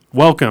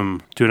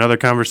Welcome to another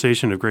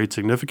conversation of great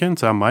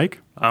significance. I'm Mike.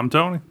 I'm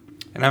Tony.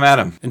 And I'm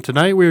Adam. And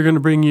tonight we are going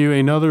to bring you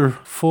another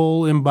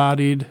full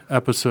embodied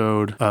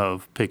episode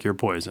of Pick Your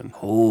Poison.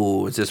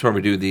 Oh, is this where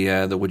we do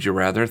the Would You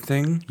Rather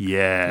thing?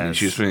 Yes.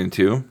 You choose between the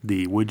two?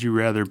 The Would You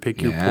Rather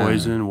Pick Your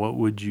Poison, What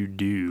Would You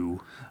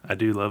Do? I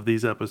do love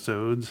these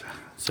episodes.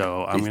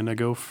 So I'm going to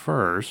go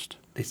first.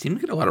 They seem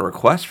to get a lot of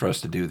requests for us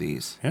to do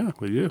these. Yeah,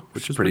 we do,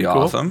 which is pretty cool.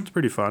 awesome. It's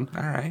pretty fun.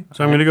 All right.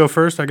 So I'm going to go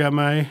first. I got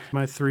my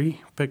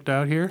three picked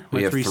out here.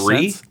 We have three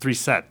three? sets. 3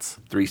 sets.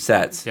 3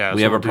 sets. Yeah, we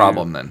so have a we'll do-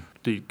 problem then.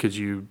 Because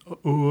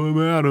I'm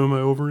Adam. I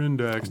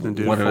over-indexed and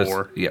did One 4. of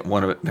us,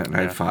 one of it. No,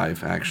 I had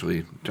 5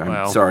 actually. I'm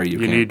Well, sorry, you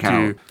can't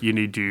count. You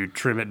need to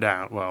trim it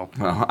down. Well,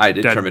 I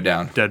did trim it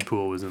down.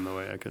 Deadpool was in the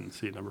way. I couldn't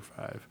see number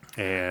 5,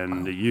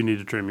 and you need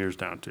to trim yours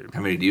down too. How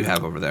many do you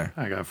have over there?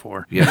 I got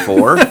 4. You have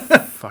 4?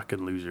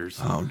 Fucking losers.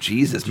 Oh,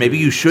 Jesus. Maybe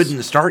you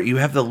shouldn't start. You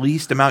have the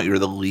least amount. You're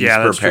the least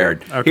that's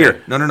prepared. true. Okay.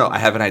 Here. No. I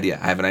have an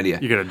idea.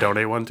 You gonna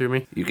donate one to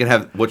me? You can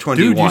have, which one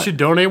do you Dude, want? you should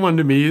donate one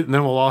to me, and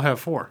then we'll all have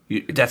 4.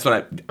 That's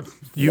what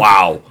You wow.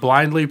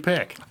 Blindly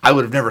pick. I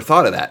would have never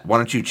thought of that. Why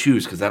don't you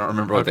choose? Because I don't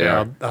remember what they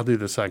are. I'll do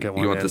the second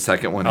one. You want the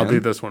second one I'll in? do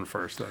this one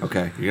first. Then.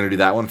 Okay, you're going to do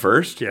that one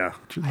first? Yeah.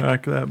 Did you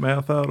knock that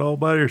math out all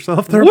by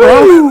yourself there,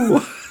 bro?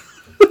 Woo!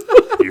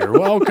 You're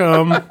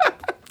welcome.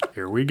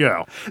 Here we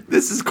go.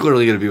 This is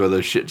clearly going to be one of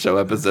those shit show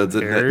episodes,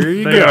 isn't Here it?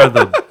 you They go. are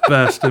the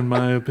best in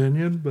my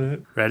opinion,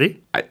 but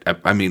Ready?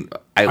 I mean,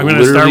 I'm going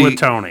to start with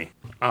Tony.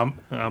 I'm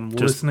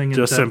Just listening.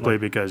 Just intently. simply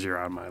because you're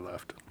on my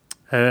left.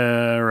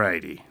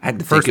 Alrighty. I had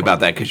to think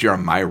about that because you're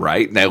on my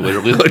right, and I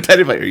literally looked at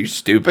him like, are you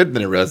stupid? And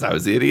then I realized I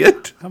was the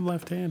idiot. I'm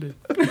left-handed.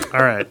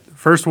 All right.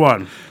 First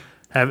one.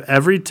 Have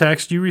every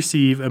text you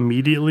receive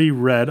immediately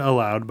read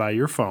aloud by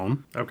your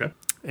phone. Okay,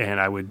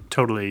 And I would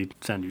totally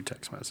send you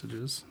text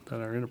messages that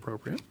are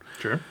inappropriate.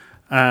 sure.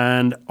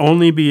 And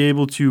only be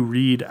able to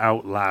read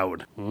out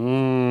loud.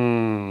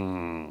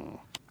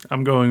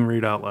 I'm going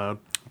read out loud.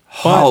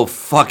 How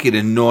fucking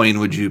annoying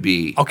would you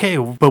be? Okay,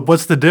 but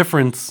what's the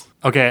difference?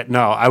 Okay,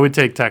 no, I would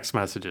take text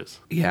messages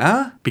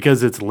Yeah?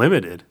 because it's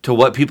limited. To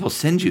what people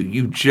send you.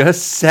 You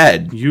just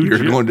said you're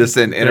going to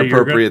send that you're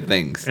inappropriate go-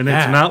 things. And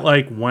Yeah. it's not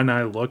like when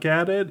I look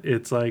at it,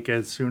 it's like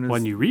as soon as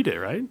When you read it,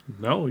 right?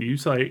 no, you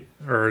say,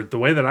 or the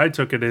way that I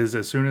took it is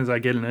as soon as I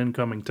get an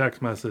incoming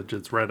text message,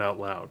 it's read out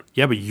loud.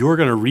 Yeah, but you're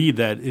going to read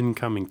that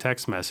incoming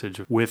text message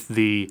with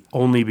the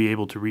only be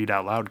able to read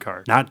out loud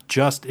card. Not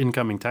just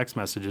incoming text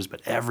messages,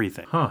 but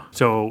everything. Huh.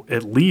 So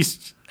at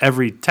least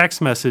every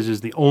text message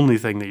is the only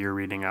thing that you're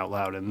reading out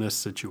loud in this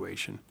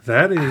situation.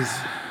 That is,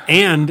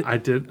 And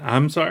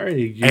I'm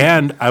sorry.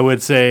 and I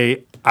would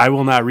say I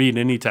will not read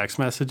any text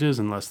messages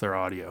unless they're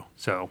audio.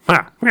 So,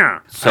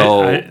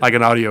 So, like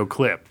an audio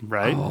clip,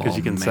 right? Because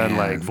you can send man.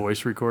 like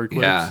voice record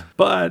clips. yeah.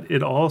 But it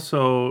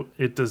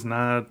does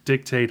not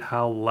dictate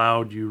how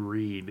loud you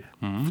read.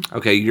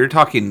 Okay, you're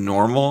talking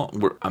normal.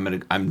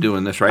 I'm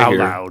doing this right Out here.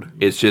 loud.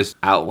 It's just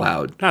out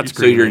loud. Not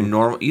so you're screaming.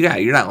 normal. Yeah,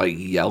 you're not like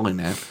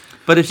yelling it,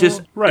 but it's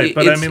just Right,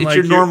 but It's, I mean, it's like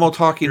your normal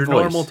talking your voice.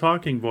 normal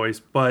talking voice,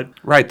 but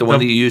Right, the one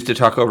that you used to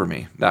talk over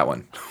me. That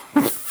one.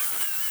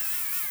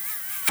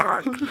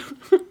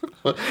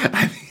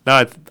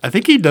 No, I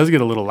think he does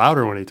get a little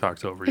louder when he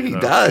talks over you. He though,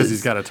 does. because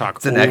he's got to talk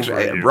It's an over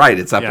extra. you. Right,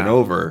 it's up Yeah. and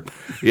over.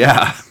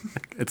 Yeah.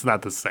 It's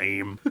not the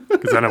same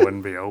because then it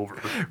wouldn't be over.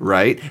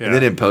 Right. Yeah. And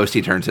then in post,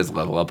 he turns his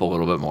level up a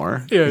little bit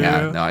more.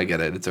 Yeah. No, I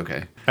get it. It's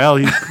okay. Well,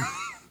 he's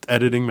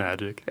editing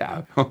magic.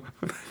 Yeah.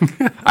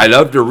 I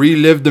love to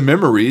relive the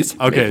memories.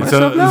 Okay, Make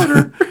myself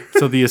louder.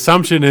 so the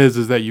assumption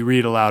is that you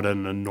read aloud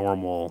in a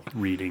normal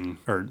reading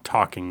or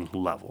talking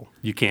level.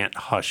 You can't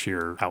hush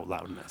your out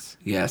loudness.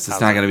 Yes, it's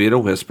not going to be at a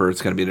whisper.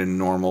 It's going to be at a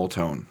normal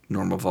tone,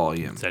 normal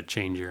volume. Does that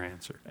change your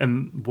answer?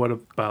 and what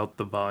about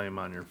the volume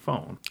on your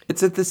phone?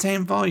 It's at the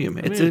same volume.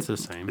 It's the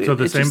same. So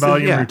the it's same just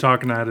volume yeah. you're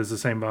talking at is the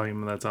same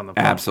volume that's on the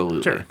phone.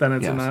 Absolutely. Sure. Then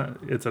it's Yes.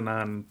 it's a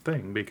non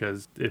thing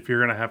because if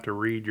you're gonna have to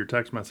read your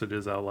text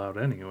messages out loud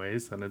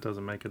anyways, then it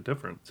doesn't make a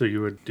difference. So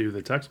you would do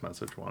the text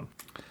message one.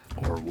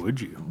 Or would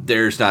you?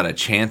 There's not a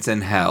chance in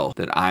hell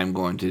that I'm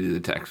going to do the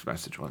text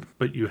message one.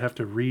 But you have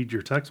to read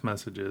your text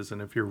messages, and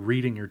if you're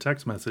reading your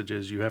text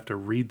messages, you have to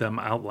read them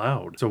out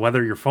loud. So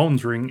whether your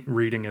phone's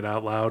reading it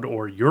out loud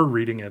or you're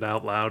reading it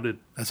out loud,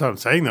 That's what I'm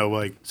saying, though.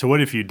 Like, so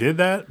what if you did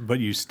that, but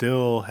you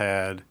still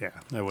had... Yeah,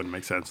 that wouldn't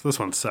make sense. This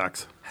one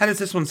sucks. How does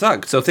this one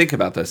suck? So think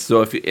about this.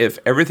 So if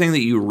everything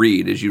that you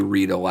read is you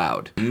read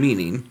aloud,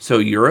 meaning, so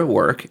you're at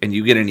work and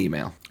you get an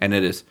email and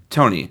it is,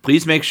 Tony,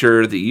 please make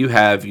sure that you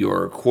have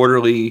your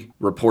quarterly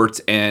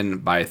reports in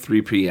by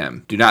 3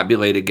 p.m. Do not be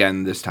late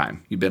again this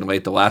time. You've been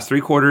late the last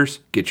 3 quarters.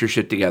 Get your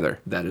shit together.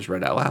 That is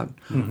read out loud.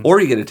 Mm-hmm. Or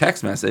you get a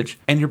text message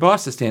and your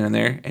boss is standing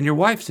there and your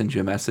wife sends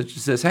you a message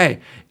that says,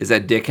 hey, is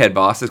that dickhead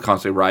boss that's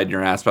constantly riding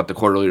your ass about the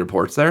quarterly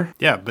reports there?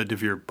 Yeah, but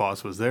if your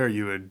boss was there,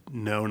 you would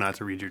know not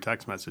to read your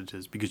text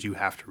messages because you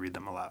have to read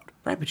them aloud.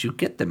 Right, but you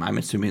get them. I'm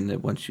assuming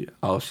that once you...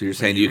 Oh, so you're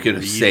saying you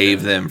could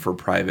save them for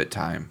private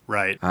time.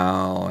 Right.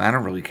 Oh, I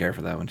don't really care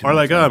for that one too Or much.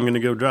 like, oh, I'm going to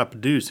go drop a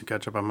deuce and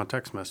catch up on my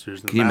text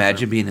messages. Can you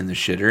imagine being in the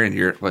shitter and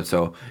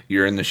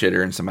you're in the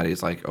shitter and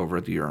somebody's like over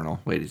at the urinal.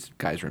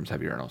 Guys' rooms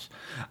have urinals.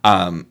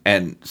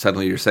 And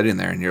suddenly you're sitting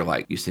there and you're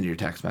like, you send your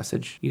text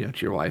message, to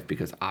your wife,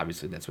 because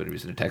obviously that's what it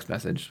was in a text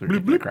message.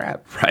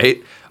 Crap,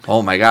 right?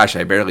 Oh my gosh,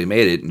 I barely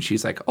made it. And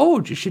she's like, oh,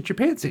 did you shit your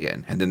pants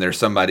again? And then there's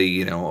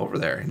somebody, over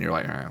there. And you're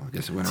like, all right, well, I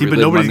guess we're going to but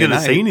nobody's going to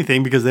say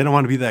anything because they don't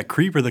want to be that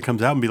creeper that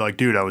comes out and be like,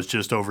 dude, I was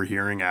just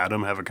overhearing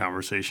Adam have a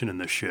conversation in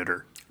the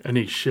shitter. And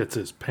he shits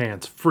his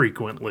pants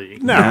frequently.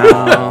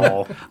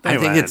 No. I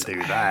think it's do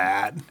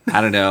that.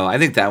 I don't know. I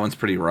think that one's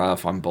pretty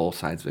rough on both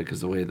sides of it because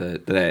the way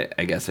that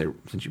I guess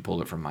since you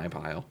pulled it from my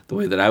pile, the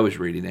way that I was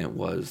reading it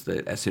was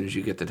that as soon as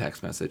you get the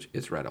text message,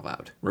 it's read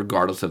aloud,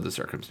 regardless of the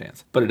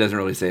circumstance. But it doesn't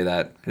really say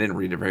that. I didn't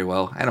read it very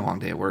well. I had a long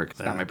day at work. It's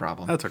not my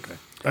problem. That's okay.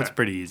 That's a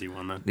pretty easy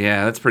one then.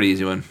 Yeah, that's a pretty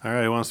easy one. All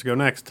right, who wants to go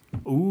next?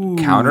 Ooh.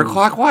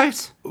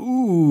 Counterclockwise?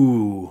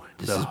 Ooh.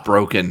 This is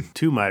broken.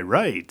 To my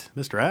right,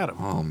 Mr. Adam.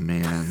 Oh,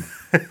 man.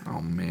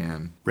 Oh,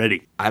 man.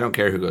 Ready. I don't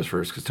care who goes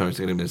first because Tony's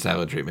going to give me the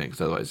silent treatment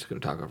because otherwise he's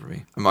going to talk over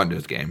me. I'm on to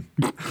his game.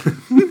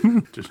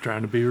 Just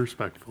trying to be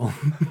respectful.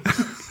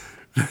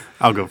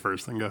 I'll go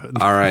first, then go ahead.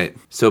 All right.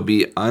 So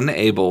be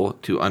unable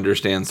to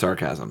understand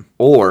sarcasm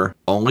or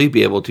only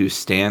be able to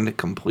stand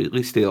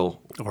completely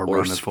still Or or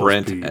run at full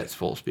sprint speed. at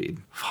full speed.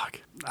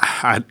 Fuck.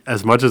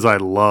 As much as I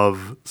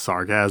love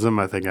sarcasm,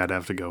 I think I'd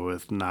have to go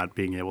with not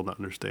being able to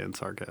understand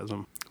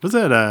sarcasm. Was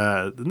that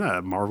isn't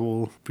that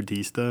Marvel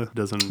Bautista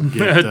doesn't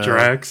get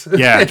Drax.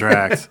 Yeah,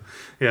 Drax.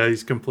 Yeah,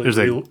 he's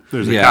completely.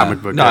 There's a Yeah.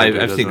 comic book. No,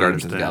 character I've that seen doesn't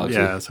Guardians of the understand. Galaxy.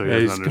 Yeah, so he Yeah,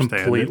 he's doesn't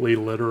understand completely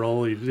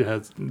literal. He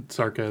has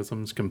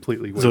sarcasm's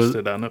completely So-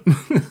 wasted on it.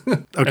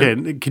 it.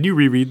 Okay, can you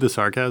reread the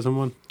sarcasm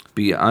one?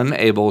 Be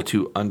unable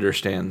to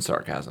understand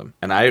sarcasm.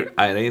 And I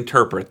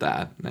interpret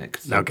that.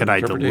 Now, can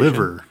I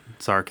deliver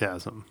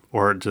sarcasm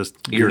or just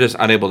You're just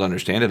unable to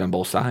understand it on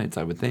both sides,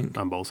 I would think.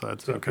 on both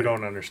sides? So if you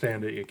don't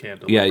understand it, you can't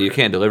deliver Yeah, you it.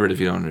 can't deliver it if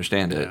you don't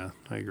understand it. Yeah,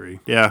 I agree.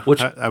 Yeah,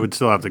 Which- I would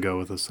still have to go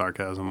with the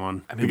sarcasm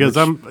one. mean, Because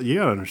you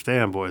got to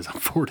understand, boys, I'm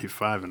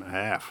 45 and a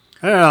half.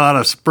 I got a lot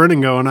of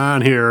sprinting going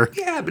on here.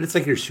 Yeah, but it's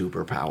like your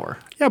superpower.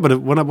 Yeah, but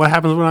what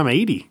happens when I'm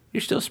 80?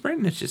 You're still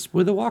sprinting. It's just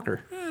with a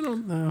walker. I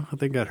don't know. I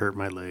think I'd hurt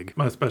my leg.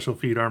 My special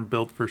feet aren't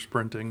built for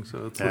sprinting,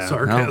 so it's Yeah. a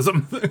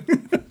sarcasm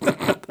thing.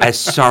 As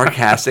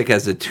sarcastic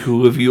as the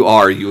two of you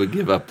are, you would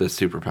give up this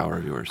superpower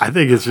of yours. I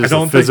think it's just a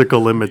don't think-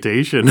 physical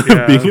limitation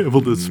Yeah. of being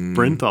able to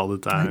sprint all the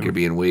I think you're time.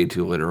 being way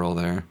too literal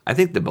there. I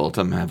think the both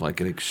of them have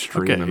like an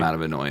extreme Okay. amount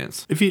of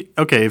annoyance. If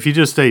you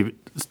just say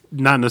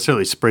not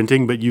necessarily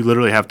sprinting, but you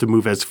literally have to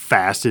move as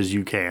fast as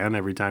you can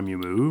every time you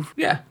move.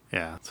 Yeah.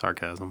 Yeah,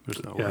 sarcasm.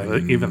 There's no Yeah,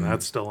 way. even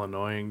that's still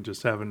annoying.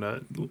 Just having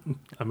to,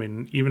 I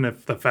mean, even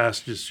if the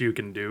fastest you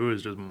can do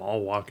is just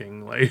mall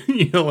walking, like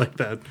like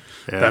that,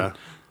 Yeah.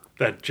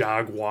 that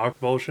jog walk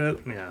bullshit.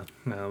 Yeah,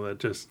 no, that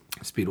just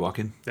Speed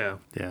walking. yeah,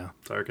 Yeah,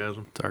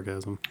 sarcasm.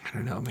 sarcasm. I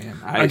don't know, man.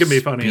 I can be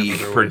funny in speak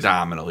other ways.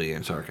 predominantly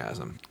in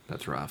sarcasm.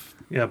 That's rough.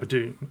 Yeah, but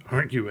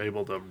aren't you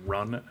able to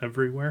run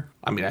everywhere?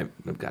 I mean,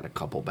 I've got a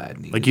couple bad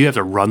knees. Like you have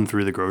to run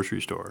through the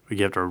grocery store. Like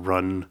you have to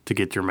run to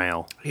get your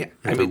mail. yeah, You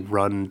I have mean, to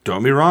run.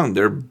 don't be wrong.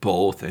 They're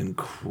both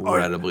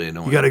incredibly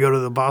annoying. You got to go to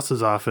the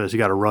boss's office. You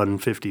got to run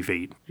 50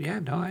 feet. Yeah,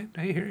 no, I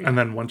hear you. And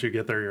then once you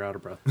get there, you're out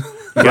of breath.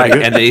 Right,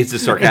 and then he's a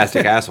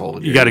sarcastic asshole.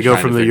 and You you're got to just go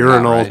trying from the figure it out,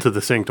 urinal right? to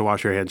the sink to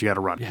wash your hands. You got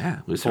to run. Yeah,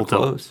 lose Full your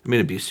tilt. clothes. I mean,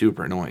 it'd be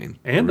super annoying.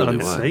 And It really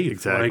would. unsafe.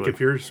 Exactly. Like if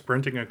you're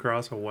sprinting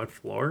across a wet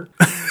floor,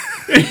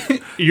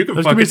 you can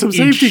There's fucking gonna be some eat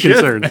safety shit,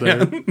 concerns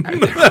man.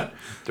 there.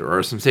 There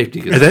are some safety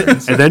And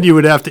concerns. then you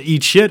would have to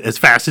eat shit as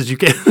fast as you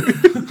can.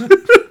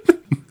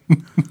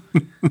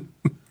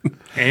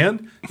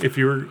 And if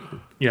you're,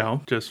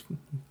 just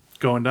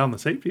going down the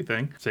safety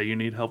thing, say you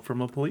need help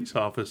from a police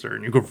officer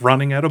and you go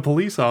running at a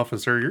police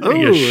officer, you're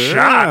going to get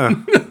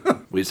shot.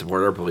 We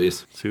support our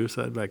police.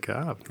 Suicide by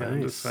cop.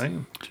 I'm just Nice.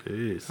 saying.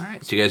 Jeez. All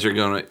right, so you guys are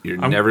going to, you're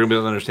never going to be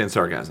able to understand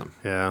sarcasm.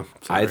 Yeah.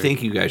 I sorry.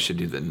 think you guys should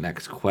do the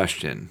next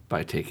question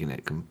by taking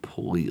it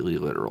completely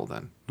literal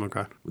then.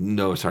 Okay.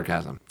 No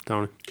sarcasm.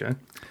 Tony. Okay.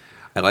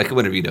 I like it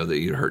whenever you know that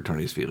you hurt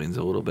Tony's feelings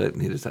a little bit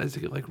and he decides to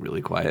get like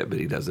really quiet, but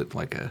he does it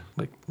like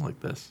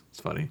this. It's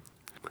funny.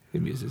 It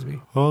amuses me.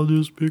 I'll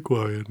just be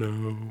quiet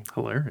now.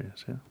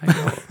 Hilarious, yeah.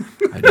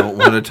 I don't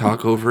want to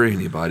talk over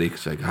anybody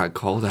because I got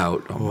called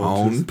out on my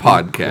own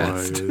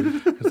podcast.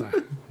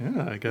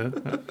 Yeah, I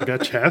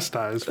got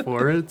chastised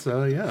for it,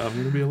 so yeah, I'm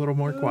going to be a little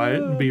more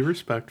quiet and be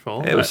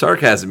respectful. It was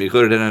sarcasm. You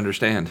clearly didn't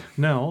understand.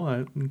 No,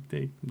 I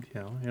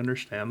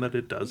understand that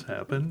it does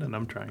happen, and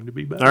I'm trying to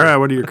be better. All right,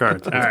 what are your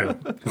cards? All right.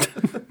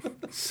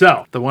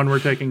 So, the one we're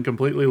taking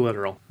completely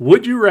literal.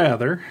 Would you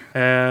rather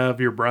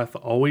have your breath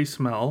always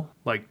smell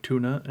like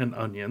tuna and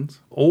onions,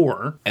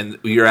 or And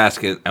you're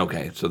asking,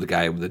 okay, so the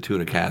guy with the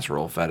tuna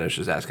casserole fetish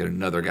is asking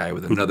another guy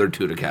with another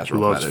tuna Who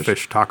casserole loves fetish.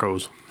 fish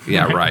tacos?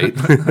 Yeah, right.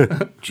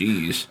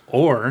 Jeez.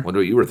 or Wonder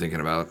what you were thinking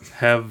about.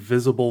 have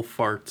visible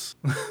farts?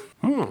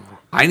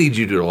 I need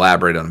you to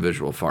elaborate on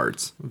visual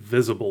farts.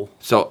 Visible.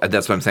 So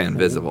that's what I'm saying,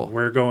 visible.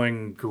 We're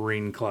going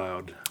green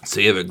cloud. So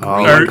you have a green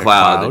like a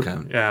cloud.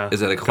 cloud? That Yeah.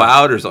 Is it a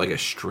cloud or is it like a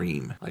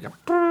stream? Like a,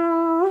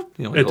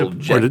 You know, It little de-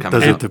 jet coming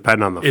Does it out.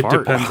 depend on the It fart?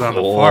 depends on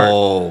the fart.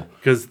 Oh,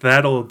 Because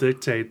that'll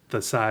dictate the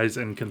size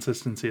and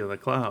consistency of the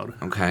cloud.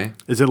 okay.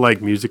 Is it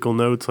like musical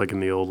notes, like in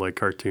the old like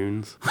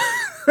cartoons?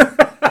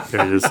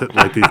 They're just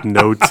like these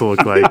notes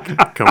look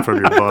like come from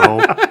your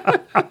butthole,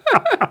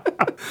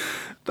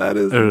 That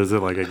is or is it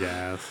like a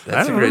gas? That's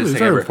I the don't know. greatest These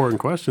thing are ever. important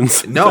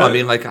questions. No, I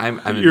mean, like, I'm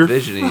you're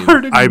envisioning.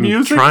 farting I'm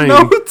music trying.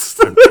 notes.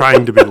 I'm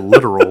trying to be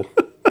literal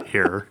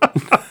here.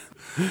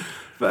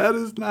 That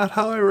is not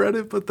how I read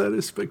it, but that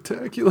is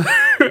spectacular.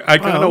 I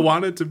kind of Well,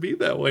 want it to be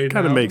that way.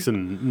 Kind of now. makes a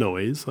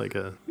noise, like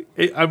a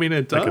I mean,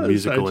 it does. like a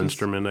musical I just-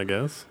 instrument, I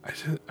guess.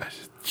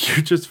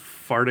 You're just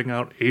farting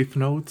out eighth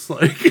notes,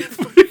 like.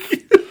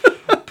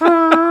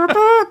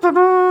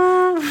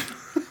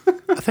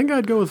 I think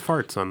I'd go with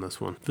farts on this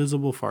one.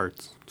 Visible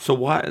farts. So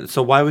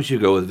why would you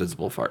go with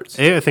visible farts?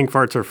 A, I think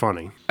farts are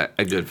funny.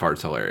 A good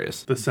fart's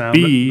hilarious. The sound,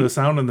 B- the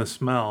sound and the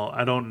smell.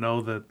 I don't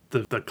know that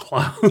the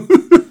cloud.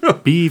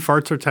 B,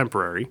 farts are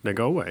temporary. They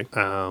go away.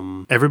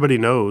 Everybody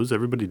knows.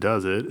 Everybody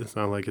does it. It's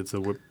not like it's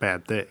a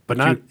bad thing. But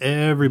not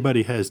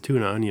everybody has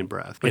tuna onion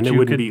breath. And it you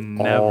wouldn't could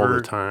be all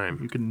the time.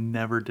 You can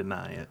never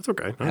deny it. It's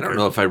okay. I don't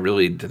know if I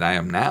really deny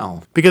them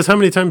now. Because how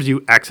many times do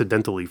you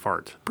accidentally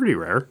fart? Pretty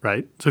rare,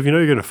 right? So if you know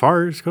you're going to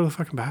fart, just go to the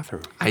fucking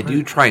bathroom. I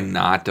do try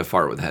not to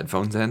fart with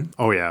headphones in.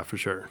 Oh, yeah, for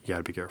sure. You got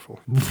to be careful.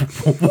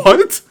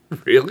 What?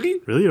 Really?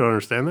 Really? You don't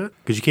understand that?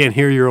 Because you can't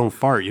hear your own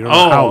fart. You don't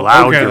know how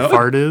loud your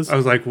fart is. I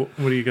was like, what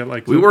do you got?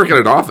 Like We work in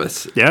an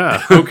office.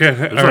 Yeah. Okay,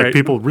 There's all like right.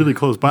 people really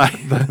close by.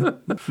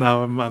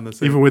 Now I'm on the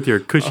same. Even with your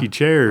cushy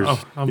chairs,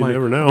 I'm you like-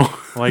 never know.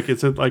 Like,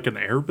 is it like an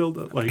air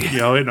build? Like, you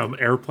know, in an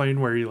airplane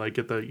where you like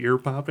get the ear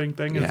popping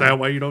thing? Is Yeah. that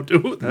why you don't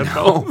do it?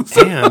 That's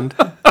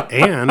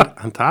And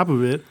on top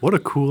of it, what a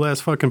cool ass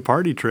fucking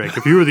party trick.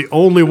 If you were the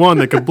only one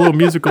that could blow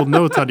musical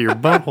notes out of your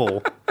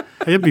butthole,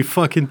 it'd be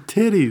fucking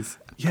titties.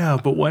 Yeah,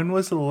 but when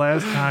was the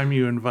last time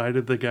you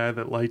invited the guy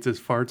that lights his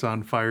farts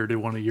on fire to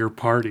one of your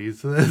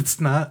parties? It's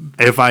not.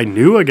 If I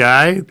knew a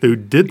guy who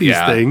did these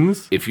Yeah.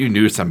 things, If you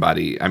knew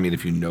somebody, I mean,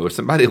 if you know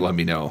somebody, let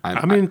me know.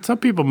 I mean, some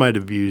people might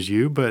abuse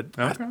you, but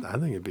Okay. I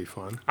think it'd be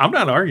fun. I'm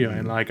not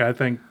arguing. Like, I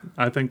think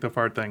the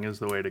fart thing is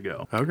the way to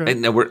go. Okay.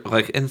 and we're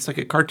like, and it's like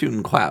a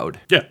cartoon cloud.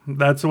 Yeah,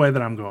 that's the way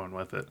that I'm going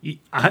with it.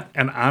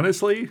 And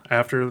honestly,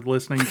 after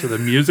listening to the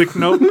music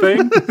note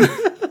thing,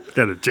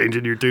 Got to change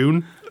in your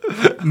tune?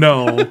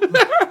 no.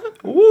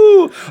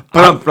 Woo!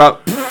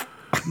 But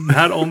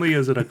Not only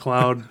is it a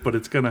cloud, but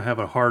it's going to have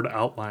a hard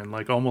outline,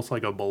 like almost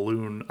like a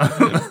balloon.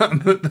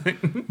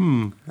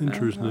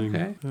 Interesting.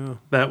 okay. Yeah.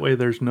 That way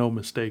there's no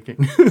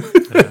mistaking.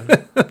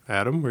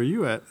 Adam, where are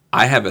you at?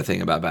 I have a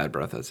thing about bad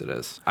breath as it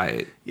is.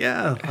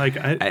 Yeah, like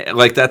I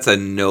like that's a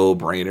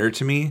no-brainer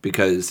to me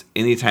because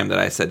anytime that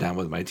I sit down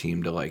with my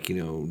team to like,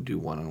 do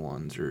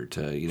one-on-ones or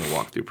to,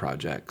 walk through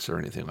projects or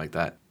anything like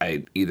that,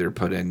 I either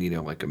put in,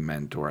 like a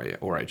mint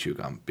or I chew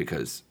gum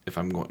because if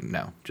I'm going,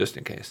 no, just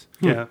in case.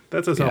 yeah,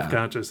 that's a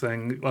self-conscious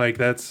thing. Like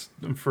that's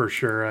for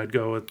sure. I'd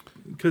go with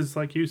because,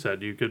 like you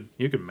said, you could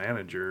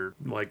manage your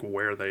like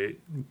where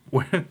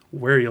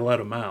you let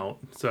them out.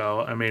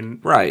 So I mean,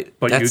 Right.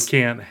 But That's-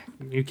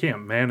 you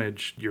can't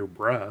manage your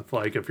breath.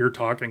 Like if you're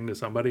talking to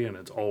somebody and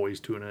it's always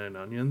tuna and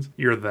onions,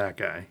 you're that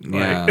guy.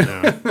 Yeah.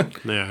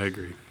 Yeah, I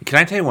agree. Can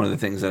I tell you one of the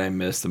things that I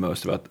miss the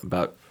most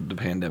about the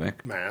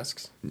pandemic?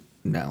 Masks.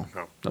 No.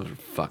 Oh. Those were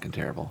fucking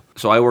terrible.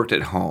 So I worked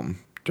at home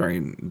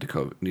during the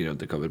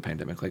COVID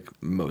pandemic like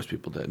most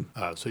people did.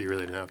 So you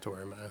really didn't have to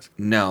wear a mask.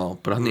 No,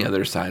 but on the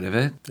other side of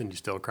it, And you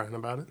still crying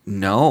about it?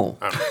 no.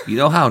 You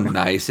know how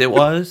nice it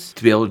was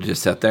to be able to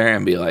just sit there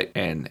and be like,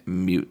 and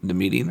mute the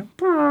meeting?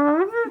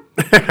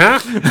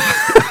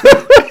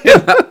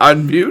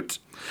 Unmute?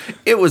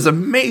 It was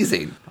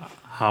amazing.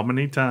 How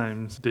many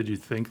times did you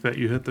think that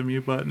you hit the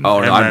mute button? Oh,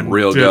 and no, I'm then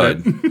real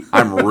did good. it?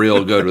 I'm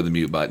real good with the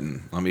mute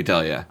button. Let me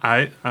tell you.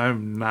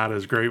 I'm not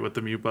as great with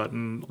the mute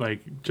button, like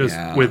just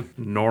Yeah. with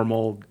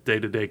normal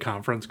day-to-day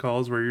conference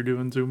calls where you're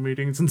doing Zoom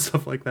meetings and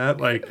stuff like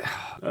that. Like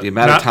The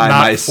amount of not- time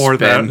not I for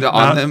spend that-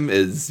 on not- them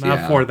is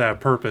not yeah. for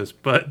that purpose,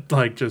 but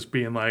like just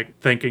being like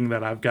thinking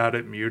that I've got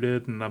it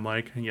muted and I'm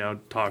like,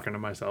 talking to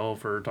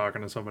myself or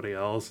talking to somebody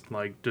else,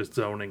 like just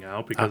zoning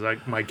out because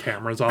my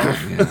camera's off.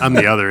 I'm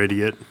the other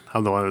idiot.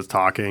 I'm the one that's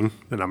talking,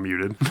 and I'm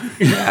muted.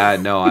 Yeah,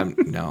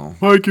 no.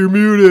 Mike, you're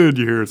muted.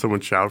 You hear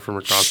someone shout from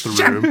across the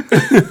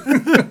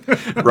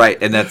room. Right,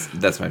 and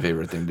that's my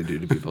favorite thing to do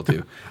to people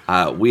too.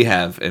 We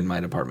have in my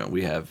department,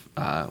 we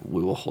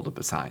will hold up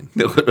a sign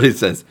that literally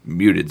says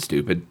 "muted,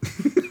 stupid."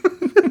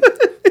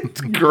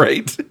 It's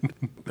great.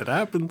 It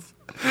happens.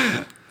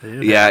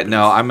 Yeah,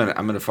 no, I'm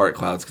gonna fart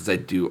clouds because I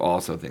do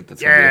also think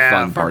that's gonna be a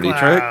fun party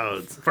trick.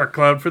 Fart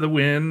cloud for the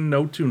win,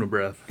 no tuna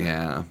breath.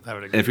 Yeah, That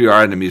would and if you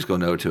are in a musical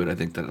note to it, I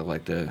think that I'd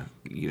like to,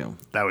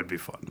 That would be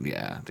fun.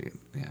 yeah,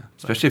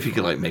 especially if you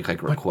could like make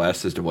like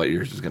requests as to what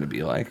yours is gonna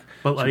be like.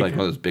 But, So, like- one of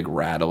those big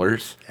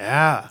rattlers.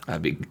 Yeah.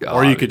 That'd be.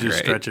 Or you could just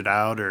stretch it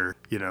out, or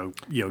give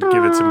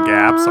it some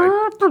gaps. Like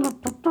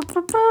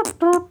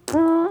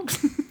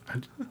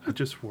I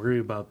just worry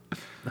about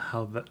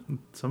how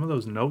some of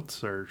those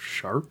notes are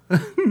sharp,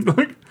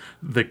 like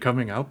the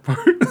coming out part.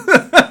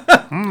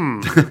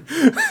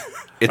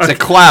 It's a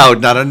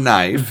cloud, not a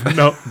knife.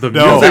 No, the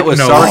No. music. That was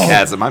no.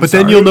 sarcasm. I'm But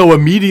sorry. then you'll know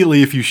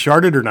immediately if you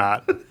sharted or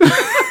not.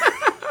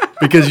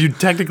 Because you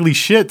technically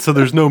shit, so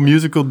there's no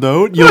musical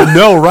note. You'll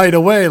know right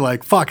away,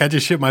 like, fuck, I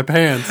just shit my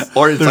pants.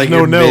 Or it's there's like no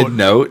your note.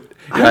 mid-note.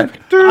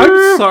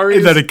 I'm sorry.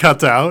 And then it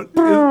cuts out.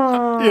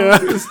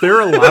 Yeah. Is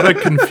there a lot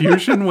of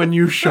confusion when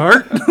you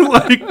shart?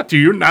 Like, do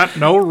you not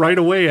know right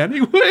away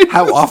anyway?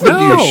 How often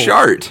do No. you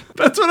shart?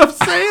 That's what I'm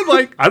saying.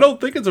 Like, I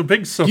don't think it's a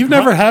big surprise. You've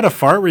never had a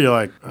fart where you're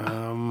like,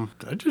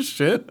 did I just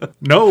shit?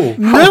 No.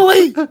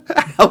 Really?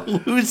 How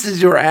loose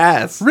is your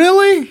ass?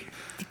 Really?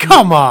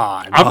 Come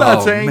on. I'm not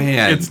Oh, saying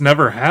man. it's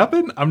never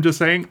happened. I'm just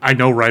saying I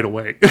know right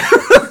away.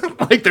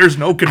 Like, there's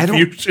no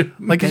confusion.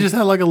 Like you just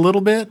had like a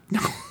little bit?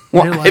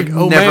 Well, You're like, I've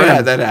oh, never man.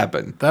 had that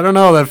happen. I don't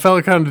know. That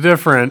felt kind of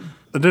different.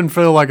 It didn't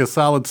feel like a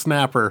solid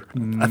snapper.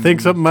 I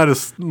think something might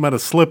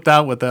have slipped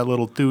out with that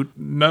little toot.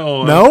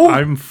 No. No?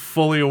 I'm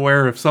fully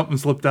aware if something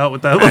slipped out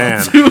with that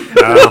Man,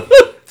 little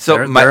too.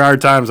 So there are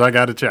times I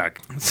got to check.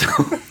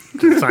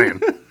 Just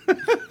saying.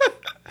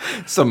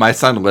 So my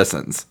son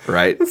listens,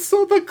 right?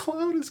 So the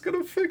cloud is going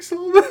to fix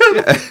all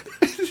that.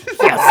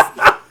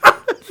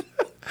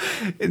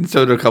 And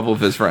so do a couple of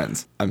his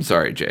friends. I'm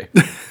sorry, Jay.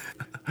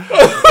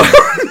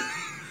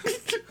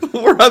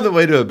 We're on the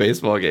way to a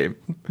baseball game.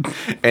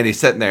 And he's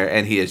sitting there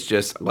and he is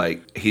just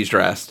like, he's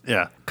dressed.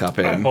 Yeah. Cup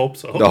in. I hope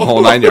so. The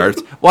whole 9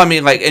 yards. Well, I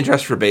mean, like, and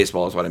dressed for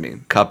baseball is what I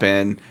mean. Cup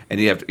in. And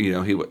you have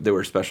to, there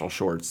were special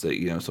shorts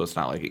that, so it's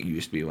not like it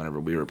used to be whenever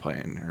we were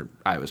playing or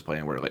I was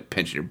playing where like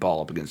pinching your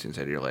ball up against the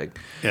inside of your leg.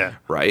 Yeah.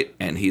 Right?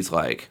 And he's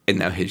like, and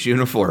now his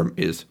uniform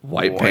is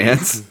white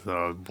pants.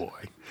 Oh, boy.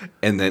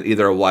 And then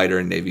either a white or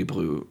a navy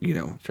blue,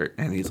 shirt.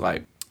 And he's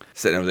like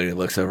sitting over there. He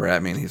looks over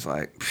at me and he's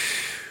like,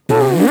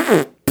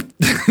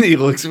 he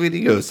looks at me and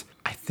he goes,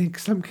 I think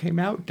some came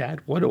out,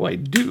 Dad. What do I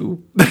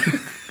do?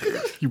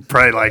 You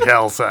pray like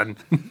hell, son.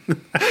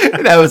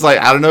 And I was like,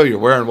 I don't know. You're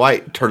wearing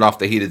white. Turn off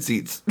the heated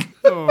seats.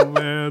 Oh,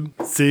 man.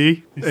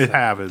 See? It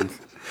happens.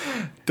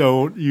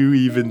 Don't you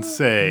even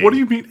say. What do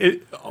you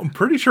mean? I'm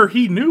pretty sure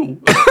he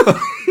knew.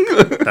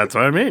 That's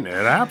what I mean. It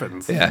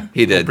happens. Yeah,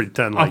 he did.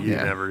 Pretend like you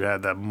yeah. never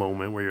had that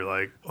moment where you're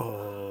like,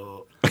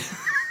 oh.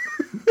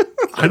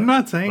 I'm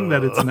not saying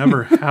that it's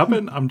never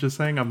happened. I'm just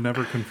saying I'm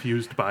never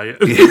confused by it.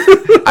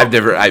 I've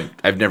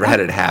never had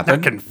it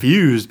happen.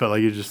 Confused, but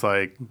like you're just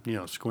like,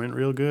 squint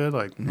real good.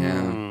 Like,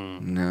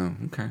 No.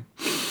 Okay.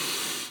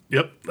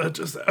 Yep, that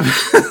just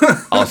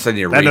All of a sudden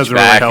you that reach doesn't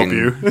back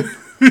really help and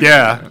you.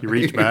 Yeah. You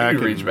reach back. you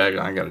reach back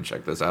and I got to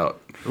check this out.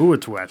 Ooh,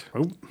 it's wet.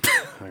 Ooh.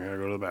 I gotta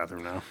go to the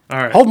bathroom now. all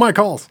right. Hold my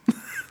calls.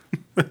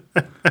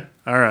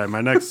 All right, my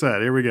next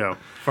set. Here we go.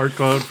 Fart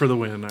cloud for the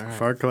win. All right.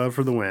 Fart Club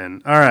for the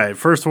win. All right,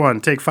 first one.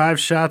 Take 5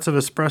 shots of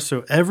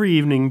espresso every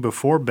evening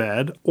before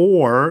bed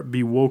or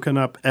be woken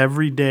up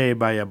every day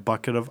by a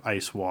bucket of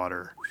ice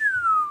water.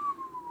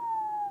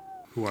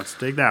 Who wants to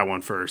take that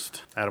one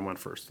first? Adam went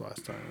first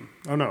last time.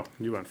 Oh, no.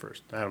 You went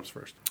first. Adam's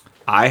first.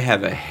 I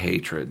have a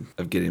hatred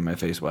of getting my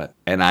face wet.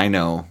 And I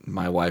know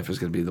my wife is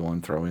going to be the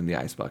one throwing the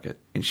ice bucket.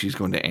 And she's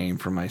going to aim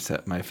for my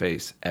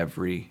face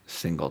every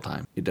single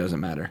time. It doesn't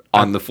matter.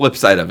 On the flip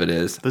side of it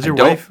is... Does your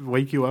wife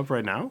wake you up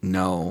right now?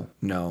 No.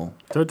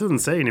 So it doesn't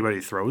say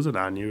anybody throws it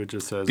on you. It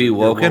just says... Be you're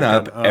woken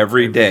up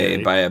every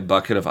day by a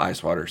bucket of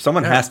ice water.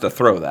 Someone has to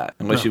throw that.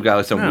 Unless you've got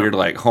like some weird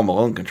like Home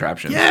Alone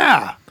contraption.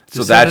 Yeah! So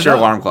Just that's set it your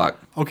up. alarm clock.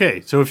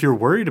 Okay, so if you're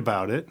worried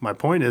about it, my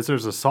point is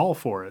there's a solve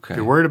for it. If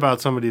you're worried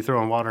about somebody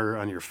throwing water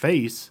on your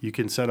face, you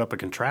can set up a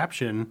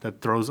contraption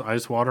that throws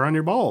ice water on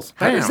your balls.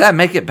 How does that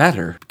make it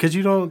better? Because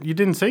you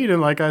didn't say you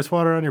didn't like ice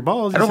water on your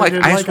balls. I don't You said like you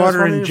didn't ice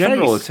water on in your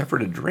general face. except for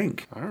to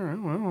drink. All right,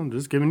 well, I'm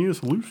just giving you a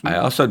solution. I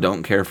also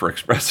don't care for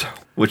espresso,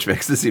 which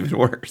makes this even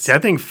worse. See, I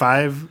think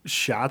 5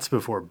 shots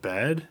before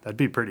bed, that'd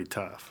be pretty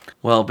tough.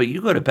 Well, but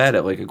you go to bed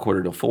at like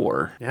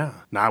 3:45. Yeah,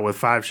 not with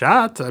 5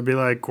 shots. I'd be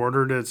like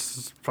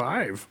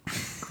 5:45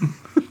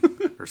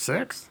 or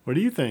 6. What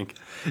do you think?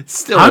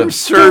 Still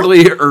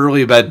absurdly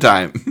early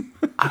bedtime.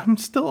 I'm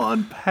still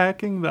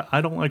unpacking that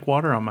I don't like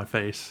water on my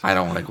face. I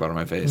don't like water on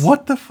my face.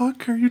 What the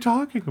fuck are you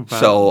talking about?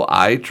 So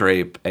I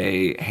drape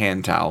a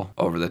hand towel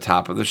over the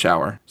top of the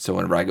shower. So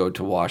whenever I go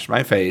to wash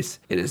my face,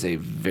 it is a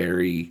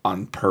very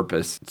on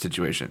purpose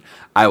situation.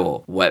 I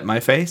will wet my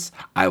face.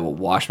 I will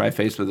wash my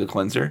face with a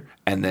cleanser,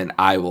 and then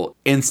I will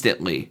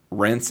instantly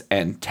rinse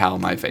and towel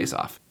my face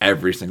off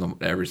every single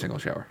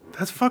shower.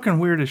 That's fucking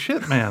weird as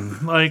shit,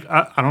 man. Like,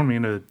 I don't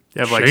mean to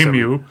You have like shame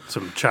you.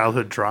 some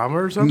childhood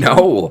trauma or something?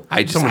 No,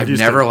 I've used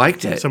never to-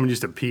 liked it. Someone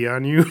used to pee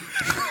on you?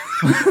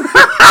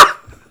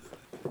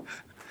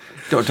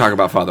 Don't talk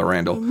about Father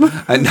Randall.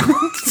 I know.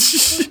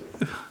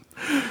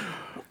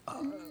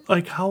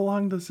 Like, how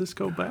long does this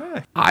go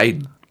back? I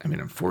mean,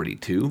 I'm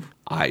 42.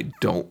 I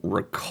don't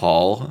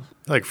recall.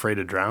 Like afraid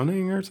of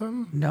drowning or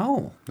something?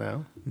 No.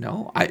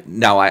 No. I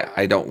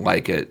don't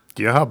like it.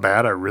 Do you know how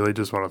bad I really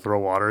just want to throw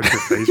water at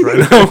your face right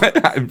now?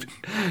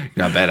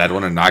 Not bad. I'd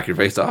want to knock your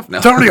face off. No.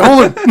 It's already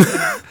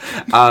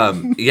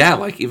on. Yeah,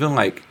 like even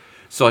like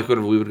So like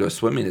when we would go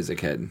swimming as a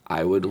kid,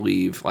 I would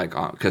leave like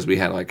because we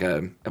had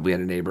a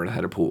neighbor that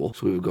had a pool,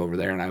 so we would go over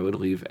there and I would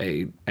leave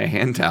a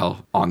hand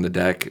towel on the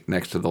deck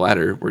next to the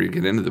ladder where you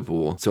get into the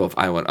pool. So if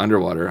I went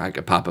underwater, I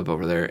could pop up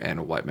over there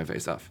and wipe my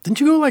face off.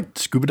 Didn't you go like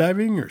scuba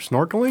diving or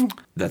snorkeling?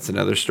 That's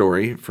another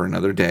story for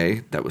another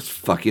day. That was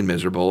fucking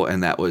miserable,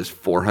 and that was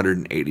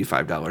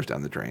 $485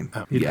 down the drain.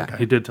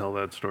 He did tell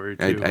that story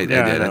too. I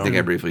did. I think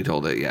I briefly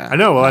told it. Yeah, I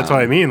know. Well, that's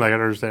what I mean. Like I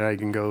don't understand how you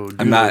can go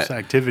do not- those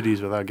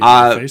activities without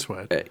getting your face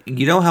wet.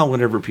 You know how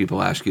whenever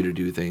people ask you to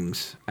do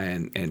things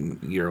and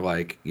you're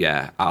like,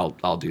 yeah,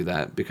 I'll do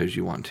that because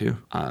you want to.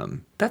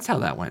 That's how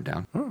that went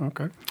down. Oh,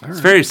 okay. All It's right.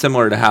 very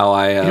similar to how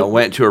I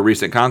went to a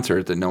recent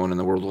concert that no one in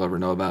the world will ever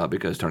know about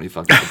because Tony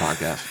fucked up the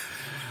podcast.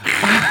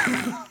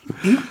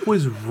 It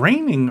was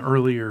raining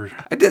earlier.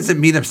 It doesn't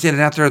mean I'm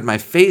standing out there with my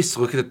face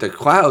looking at the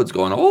clouds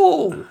going,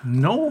 oh.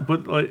 No,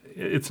 but like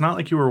it's not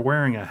like you were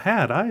wearing a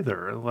hat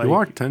either. Like, You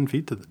walked 10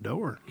 feet to the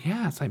door.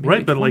 Yeah, it's like maybe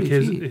right, but like 20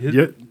 his feet.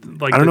 Yeah.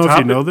 like I don't the know if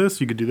you top- know this.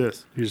 You could do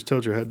this. You just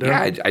tilt your head down.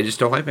 Yeah, I just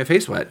don't like my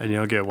face wet. And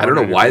you'll get I water don't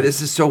know in your why face.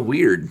 this is so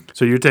weird.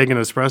 So you're taking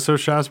espresso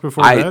shots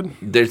before bed?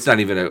 There's not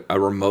even a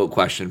remote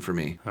question for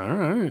me. All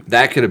right.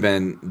 That could have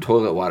been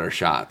toilet water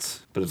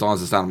shots, but as long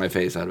as it's not on my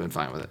face, I'd have been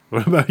fine with it.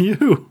 What about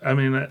you? I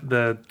mean,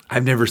 the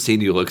I've never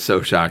seen you look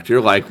so shocked.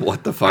 You're like,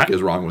 what the fuck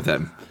is wrong with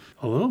him?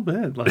 a little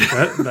bit like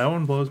that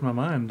one blows my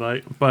mind.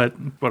 Like, but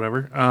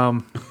whatever.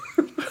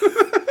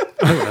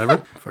 Whatever.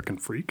 Fucking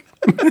freak.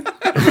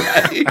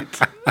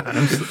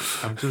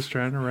 I'm just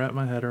trying to wrap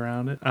my head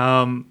around it.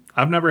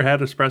 I've never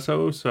had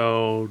espresso,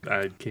 so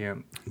I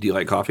can't. Do you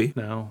like coffee?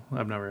 No,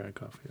 I've never had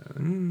coffee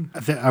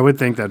either. I would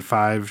think that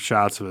 5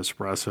 shots of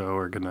espresso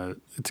are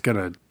it's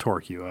gonna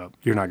torque you up.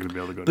 You're not gonna be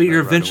able to go. But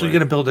you're eventually going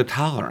to build a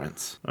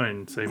tolerance. I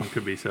mean, same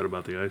could be said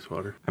about the ice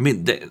water. I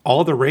mean,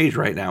 all the rage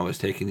right now is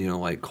taking,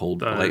 like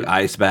cold, like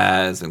ice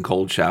baths and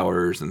cold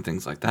showers and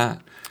things like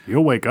that.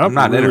 You'll wake up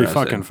not really interested.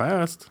 fucking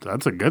fast.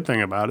 That's a good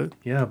thing about it.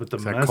 Yeah, but the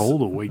That mess.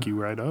 cold will wake you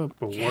right up.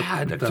 But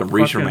Yeah, the to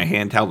reach for my fucking-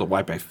 hand towel to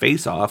wipe my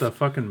face off. The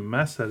fucking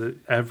mess that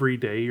every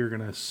day you're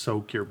gonna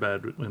soak your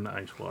bed in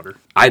ice water.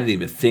 I didn't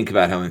even think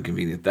about how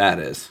inconvenient that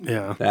is.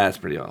 Yeah. That's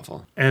pretty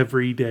awful.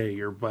 Every day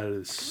your bed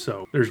is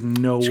soaked. There's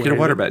no way. Just get a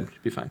waterbed.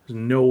 Be fine. There's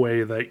no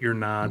way that you're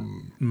not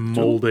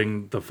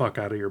molding the fuck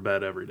out of your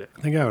bed every day.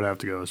 I think I would have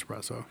to go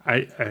espresso.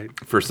 I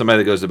For somebody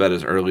that goes to bed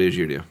as early as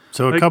you do.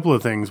 So a Like- couple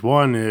of things.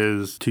 One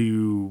is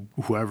to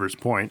whoever's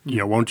point.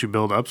 Won't you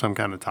build up some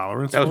kind of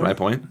tolerance? That was for my it?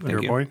 point. Thank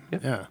Your you. point?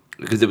 Yep. Yeah.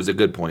 Because it was a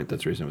good point.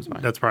 That's the reason it was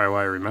mine. That's probably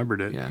why I remembered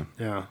it. Yeah.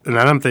 Yeah. And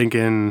then I'm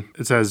thinking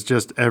it says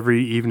just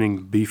every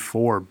evening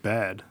before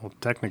bed. Well,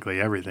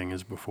 technically everything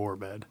is before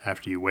bed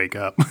after you wake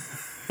up.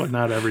 but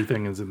not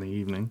everything is in the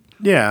evening.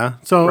 Yeah.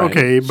 So, Right.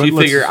 okay. So But you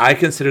let's, figure I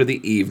consider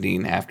the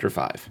evening after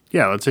 5.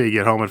 yeah, let's say you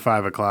get home at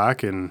 5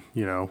 o'clock and,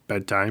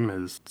 bedtime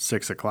is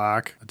 6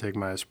 o'clock. I take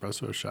my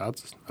espresso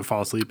shots. I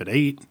fall asleep at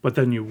 8. But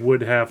then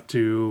you'd have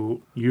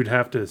to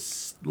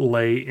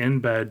lay in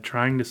bed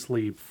trying to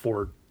sleep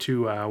for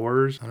 2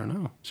 hours. I don't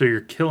know. So you're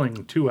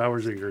killing 2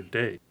 hours of your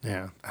day.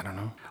 Yeah. I don't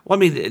know. Well, I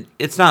mean,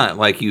 it's not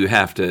like you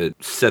have to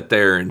sit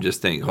there and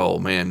just think, oh,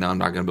 man, now I'm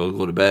not going to be able to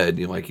go to bed.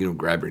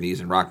 Grab your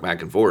knees and rock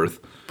back and forth.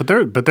 But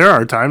there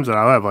are times that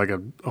I'll have like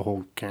a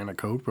whole can of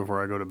Coke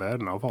before I go to bed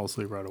and I'll fall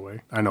asleep right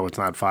away. I know it's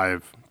not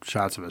 5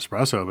 shots of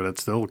espresso, but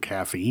it's still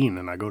caffeine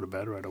and I go to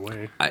bed right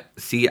away.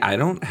 I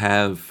don't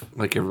have,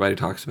 like everybody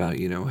talks about,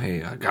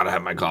 hey, I got to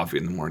have my coffee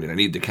in the morning. I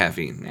need the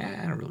caffeine.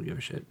 Nah, I don't really give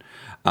a shit.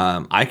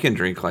 I can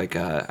drink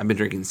I've been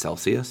drinking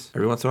Celsius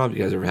every once in a while. Have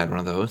you guys ever had one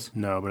of those?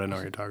 No, but I know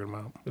what you're talking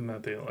about. Isn't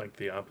that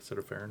the opposite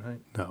of Fahrenheit?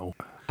 No.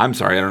 I'm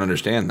sorry, I don't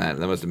understand that.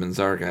 That must have been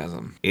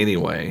sarcasm.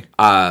 Anyway,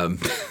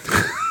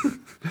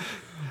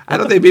 I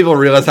don't think people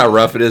realize how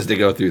rough it is to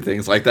go through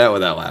things like that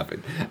without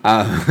laughing.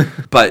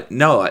 But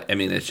no, I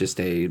mean, it's just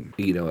a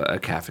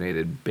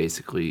caffeinated,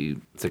 basically,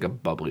 it's like a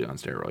bubbly on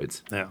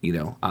steroids. Yeah.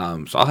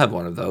 So I'll have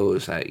one of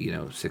those at,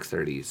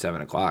 6:30,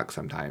 7 o'clock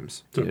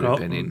sometimes,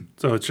 depending.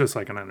 So it's just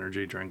like an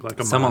energy drink, like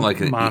a Something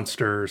like a-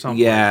 Monster or something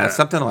Yeah, like that.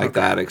 something like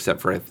that,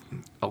 except for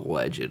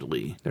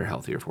allegedly they're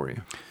healthier for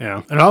you.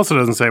 Yeah. And it also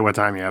doesn't say what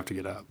time you have to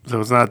get up. So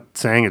it's not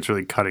saying it's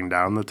really cutting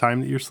down the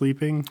time that you're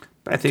sleeping.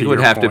 But I think To it would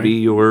your have to point. be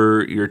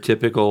your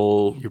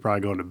typical. You're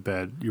probably going to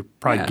bed. You're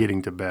probably Yeah.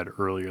 getting to bed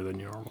earlier than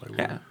you normally would.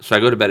 Yeah. So I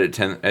go to bed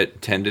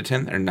at 10 to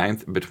 10 or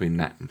 9 between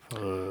 9.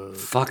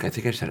 Fuck, I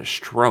think I just had a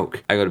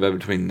stroke. I go to bed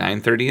between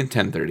 9:30 and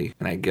 10:30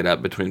 and I get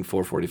up between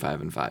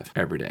 4:45 and 5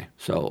 every day.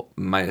 So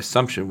my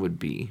assumption would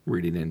be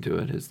reading into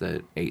it is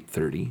that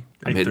 8:30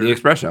 I'm hitting the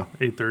espresso.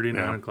 8:30, 9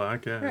 Yeah.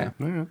 o'clock, yeah. Yeah.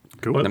 Yeah.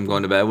 Cool. And I'm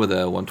going to bed with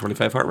a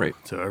 125 heart rate.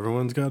 So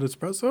everyone's got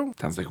espresso?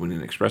 Sounds like we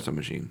need an espresso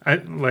machine.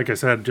 Like I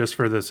said, just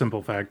for the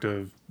simple fact of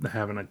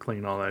having to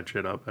clean all that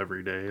shit up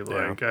every day.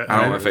 Like I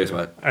don't want my face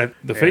wet.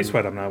 the face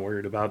wet I'm not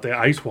worried about. The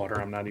ice water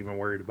I'm not even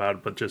worried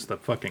about, but just the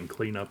fucking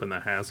cleanup and the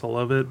hassle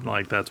of it,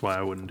 like that's why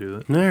I wouldn't do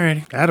it.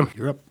 Alrighty. Adam,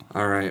 you're up.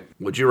 All right.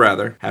 Would you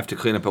rather have to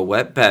clean up a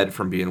wet bed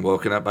from being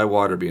woken up by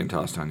water being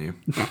tossed on you?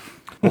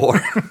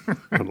 Or,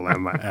 I'm going to laugh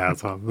my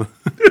ass off.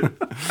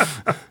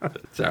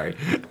 sorry.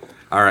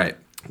 All right.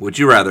 Would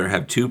you rather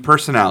have two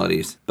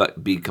personalities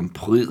but be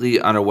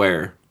completely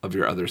unaware of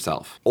your other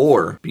self,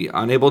 or be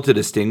unable to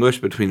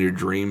distinguish between your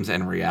dreams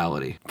and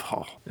reality?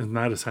 Oh, Isn't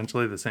that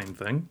essentially the same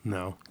thing?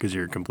 no, because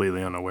you're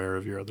completely unaware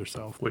of your other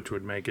self. Which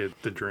would make it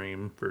the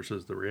dream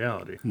versus the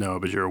reality. No,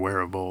 but you're aware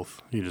of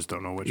both. You just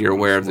don't know which You're one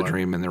aware is of the what.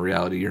 dream and the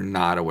reality. You're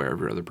not aware of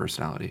your other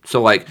personality.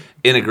 So, like,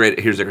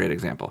 here's a great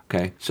example.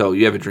 Okay, so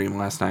you have a dream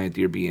last night that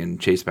you're being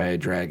chased by a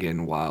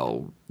dragon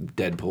while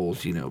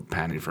Deadpool's,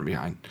 panning from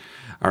behind.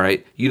 All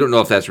right, you don't know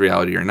if that's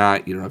reality or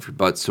not. You don't know if your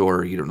butt's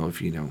sore. You don't know if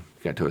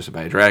got toasted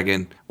by a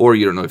dragon, or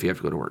you don't know if you have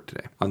to go to work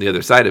today. On the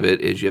other side of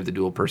it is you have the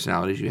dual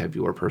personalities. You have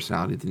your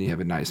personality, then you have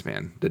a nice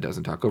man that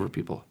doesn't talk over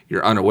people.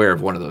 You're unaware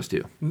of one of those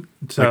two.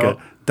 So Like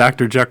a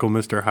Dr. Jekyll,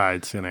 Mr.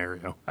 Hyde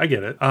scenario. I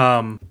get it.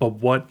 But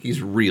what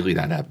He's really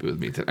not happy with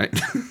me tonight.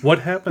 what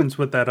happens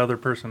with that other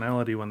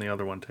personality when the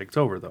other one takes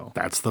over, though?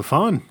 That's the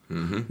fun.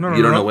 No,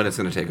 You don't know when it's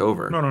going to take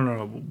over. No.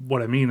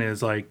 What I mean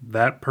is, like,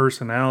 that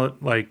personality,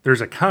 like,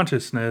 there's a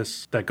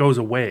consciousness that goes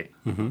away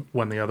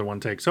when the other one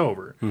takes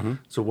over.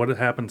 So what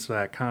happens to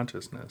that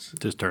consciousness?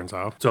 Just turns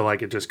off. So,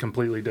 like, it just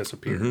completely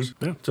disappears.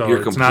 Yeah. So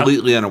You're it's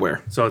completely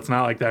unaware. So it's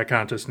not like that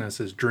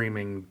consciousness is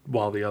dreaming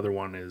while the other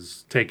one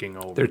is taking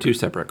over. They're two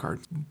separate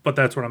cards. But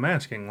that's what I'm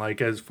asking.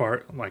 Like,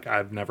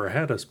 I've never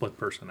had a split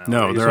personality.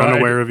 No, they're So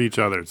unaware of each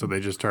other, so they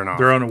just turn off.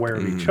 They're unaware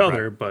of each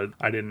other, but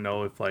I didn't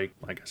know if, like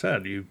I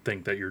said, you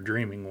think that you're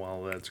dreaming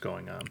while that's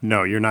going on.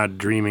 No, you're not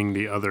dreaming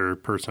the other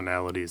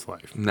personality's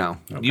life. No.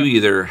 You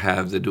either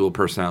have the dual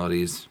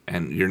personalities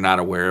and you're not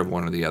aware of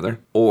one or the other,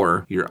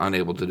 or you're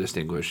unable to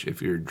distinguish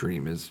if your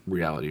dream is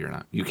reality or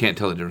not. You can't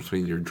tell the difference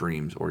between your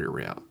dreams or your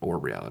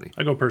reality.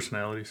 I go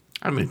personalities.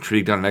 I'm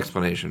intrigued on an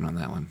explanation on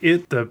that one.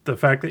 The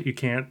fact that you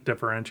can't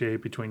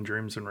differentiate between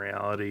dreams and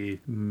reality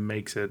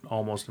makes it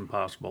almost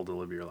impossible to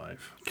live your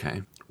life.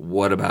 Okay.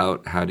 What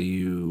about how do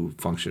you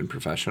function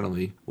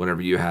professionally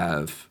whenever you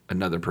have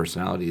another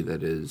personality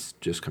that is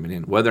just coming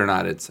in? Whether or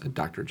not it's a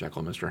Dr.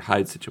 Jekyll, Mr.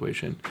 Hyde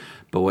situation,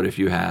 but what if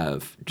you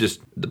have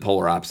just the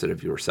polar opposite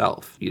of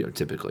yourself,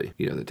 typically,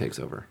 that takes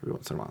over every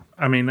once in a while?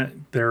 I mean,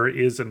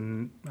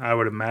 I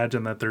would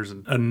imagine that there's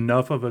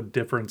enough of a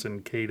difference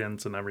in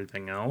cadence and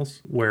everything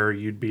else where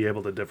you'd be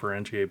able to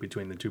differentiate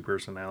between the two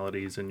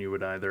personalities, and you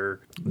would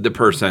either The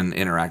person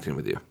interacting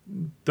with you,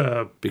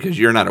 the because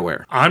you're not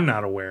aware. I'm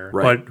not aware,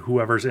 Right. but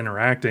whoever's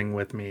interacting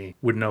with me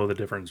would know the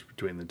difference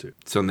between the two,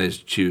 So they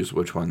just choose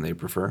which one they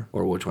prefer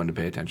or which one to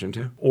pay attention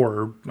to.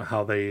 or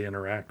how they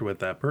interact with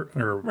that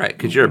person. Right,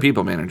 because you're a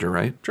people manager,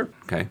 right? Sure.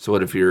 Okay, so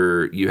what if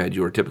you had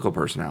your typical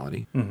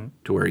personality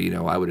to where,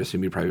 I would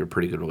assume you probably have a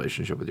pretty good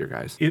relationship with your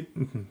guys.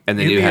 And then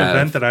in you the have-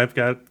 event that I've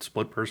got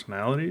split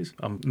personalities,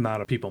 I'm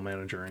not a people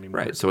manager anymore.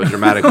 Right, so it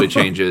dramatically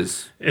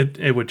changes.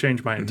 It would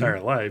change my entire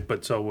life,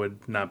 but so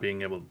would not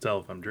being able to tell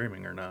if I'm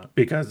dreaming or not.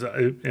 Because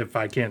if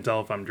I can't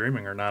tell if I'm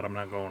dreaming or not, I'm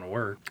not going to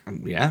work.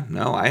 Yeah,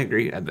 no, I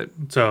agree.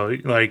 So,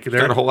 like,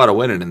 There's not a whole lot of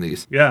winning in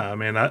these. yeah, I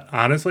mean,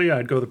 honestly,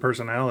 I'd go the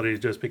personalities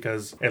just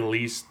because at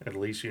least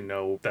you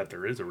know that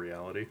there is a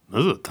reality.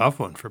 This is a tough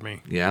one for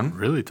me. Yeah.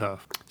 Really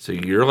tough. So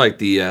you're like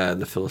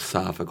the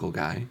philosophical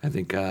guy. I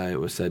think it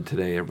was said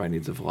today, everybody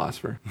needs a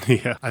philosopher.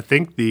 Yeah, I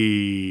think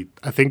the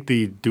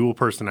dual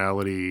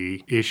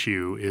personality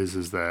issue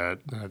is that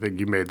I think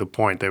you made the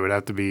point they would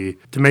have to be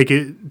to make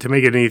it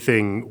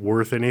anything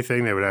worth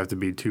anything. They would have to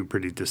be two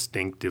pretty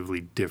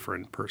distinctively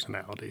different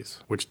personalities,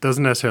 which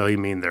doesn't necessarily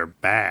mean they're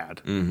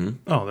bad.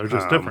 Oh, they're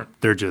just different.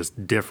 They're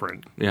just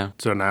different. Yeah.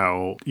 So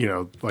now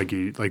like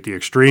the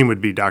extreme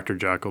would be Dr.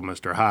 Jekyll,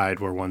 Mr. Hyde,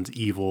 where one's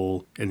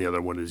evil and the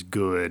other one is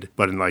good.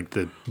 But in like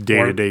the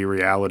day-to-day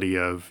reality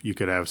of you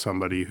could have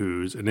somebody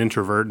who's an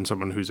introvert and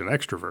someone who's an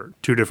extrovert,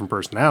 two different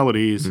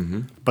personalities,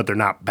 but they're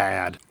not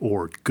bad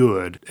or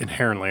good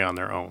inherently on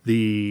their own.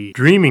 The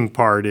dreaming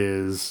part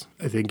is,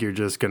 I think you're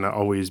just going to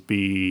always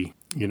be,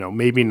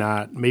 maybe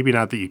not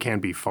that you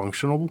can't be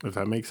functional, if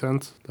that makes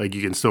sense. Like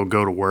you can still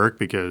go to work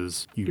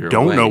because you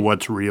don't know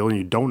what's real and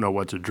you don't know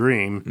what's a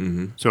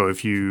dream. So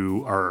if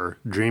you are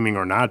dreaming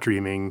or not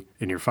dreaming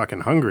and you're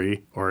fucking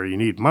hungry or you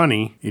need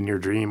money in your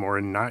dream or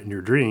not in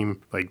your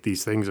dream, like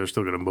these things are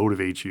still going to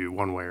motivate you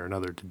one way or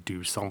another to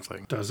do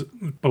something. Does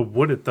it? But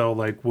would it though?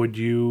 Like, would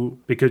you?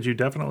 Because you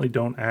definitely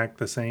don't act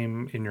the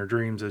same in your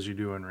dreams as you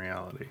do in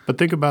reality. But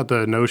think about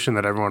the notion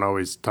that everyone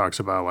always talks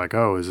about, like,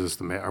 oh,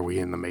 are we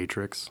in the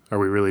Matrix? Are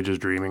we really just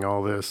dreaming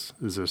all this?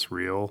 Is this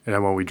real? And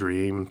then when we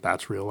dream,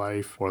 that's real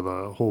life. Or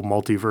the whole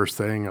multiverse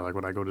thing, or like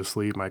when I go to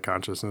sleep, my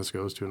consciousness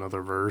goes to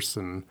another verse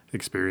and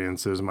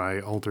experiences my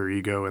alter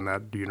ego in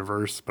that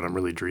universe, but I'm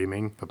really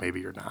dreaming, but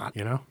maybe you're not,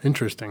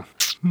 Interesting.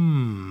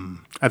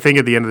 I think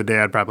at the end of the day,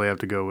 I'd probably have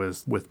to go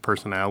with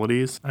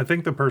personalities. I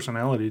think the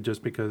personality,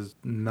 just because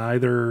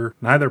neither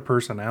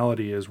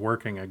personality is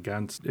working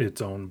against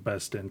its own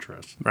best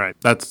interest. Right.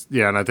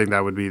 And I think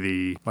that would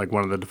be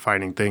one of the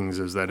defining things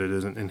is that it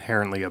isn't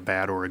inherently a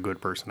bad or a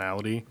good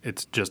personality.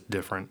 It's just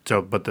different.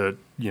 So, but to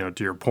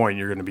your point,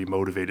 you're going to be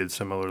motivated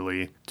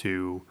similarly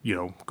to,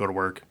 go to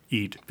work,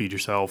 eat, feed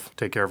yourself,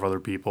 take care of other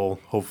people.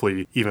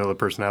 Hopefully, even though the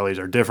personalities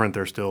are different,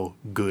 they're still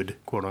good,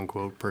 quote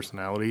unquote,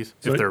 personalities.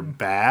 So if they're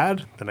bad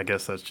bad, then I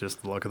guess that's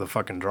just the luck of the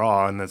fucking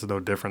draw, and that's no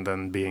different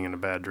than being in a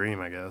bad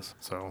dream, I guess.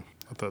 So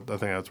I think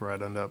that's where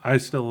I'd end up. I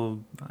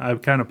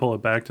kind of pull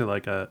it back to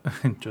like a,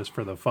 just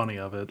for the funny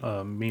of it,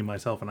 me,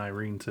 myself, and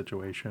Irene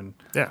situation.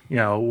 Yeah. You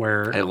know,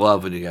 where, I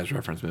love when you guys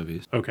reference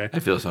movies. okay. I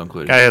feel so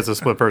included. Guy has a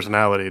split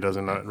personality,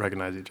 doesn't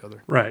recognize each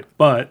other. Right.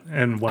 But,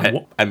 and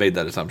when, I made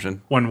that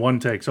assumption. when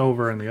one takes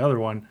over and the other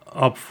one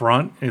up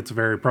front, it's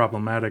very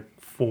problematic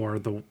for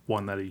the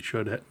one that he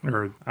should hit,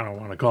 or I don't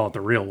want to call it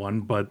the real one,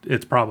 but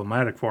it's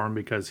problematic for him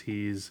because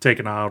he's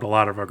taken out a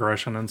lot of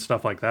aggression and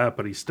stuff like that,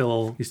 but he's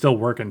still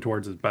working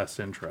towards his best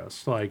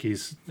interest. Like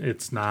it's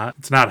not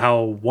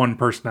how one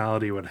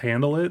personality would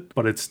handle it,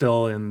 but it's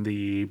still in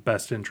the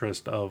best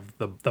interest of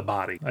the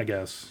body, I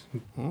guess.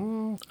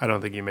 I don't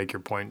think you make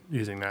your point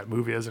using that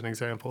movie as an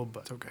example,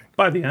 but it's okay.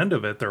 By the end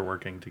of it, they're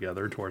working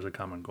together towards a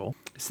common goal.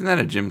 Isn't that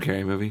a Jim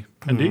Carrey movie?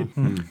 Indeed.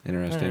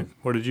 Interesting.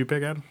 What did you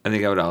pick, Adam? I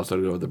think I would also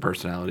go with the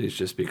personalities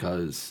just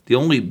because the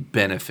only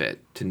benefit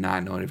to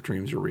not knowing if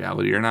dreams are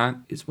reality or not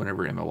is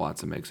whenever Emma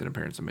Watson makes an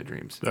appearance in my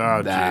dreams.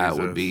 Oh, that Jesus.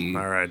 would be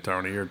All right,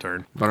 Tony, your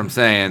turn. what I'm I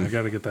saying.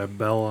 got to get that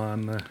bell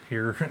on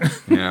here.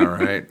 Yeah,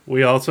 right.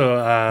 We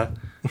also,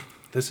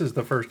 this is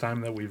the first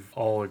time that we've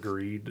all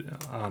agreed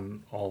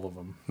on all of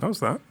them. No,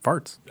 it's not.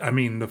 Farts. I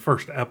mean, the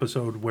first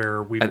episode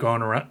where we've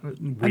gone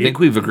around. I think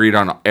we've agreed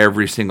on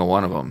every single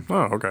one of them, Oh,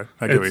 okay.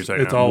 I get what you're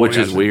saying it's now. all- which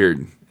is yes.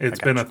 weird. It's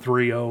been a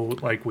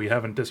 3-0, like we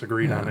haven't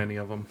disagreed on any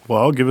of them.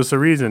 Well, give us a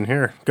reason.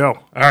 Here, go.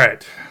 All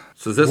right.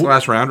 So is this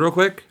last round real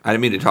quick? I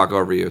didn't mean to talk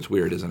over you. It's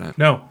weird, isn't it?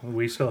 No,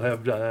 we still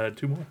have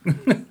 2 more.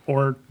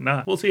 Or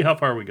not. We'll see how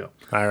far we go.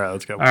 All right,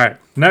 let's go. All right.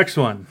 Next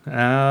one.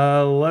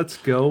 Let's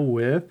go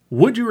with,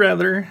 would you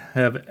rather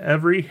have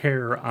every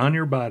hair on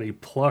your body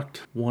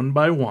plucked one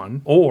by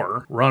one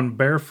or run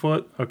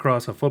barefoot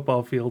across a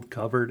football field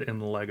covered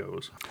in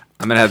Legos?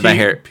 I'm going to have my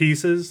hair.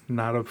 Pieces,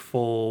 not a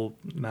full,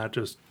 not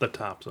just the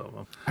tops of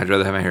them. I'd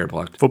rather have my hair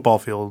plucked. Football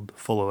field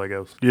full of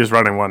Legos. You're just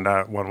running one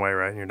way,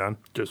 right? And you're done.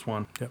 Just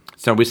one. Yep.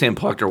 So are we saying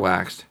plucked or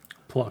waxed?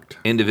 Plucked.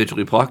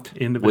 Individually plucked?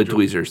 Individual. With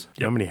tweezers.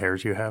 You know how many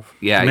hairs you have?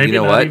 Yeah, Maybe you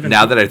know not what? even-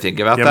 Now that I think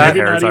about You know how that,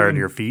 many hairs not are even- on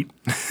your feet?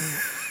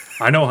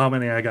 I know how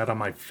many I got on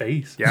my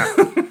face. Yeah.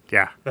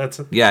 Yeah. That's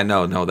yeah,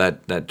 no,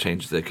 that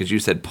changes it because you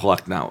said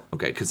plucked now.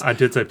 Okay, because I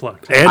did say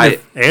plucked.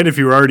 And if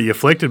you were already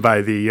afflicted by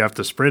you have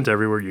to sprint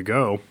everywhere you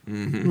go.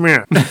 Mm-hmm.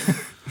 Yeah.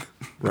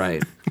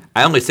 right.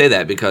 I only say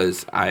that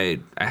because I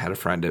had a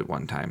friend at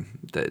one time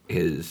that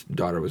his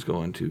daughter was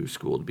going to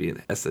school to be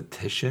an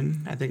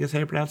esthetician, I think is how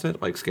you pronounce it,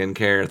 like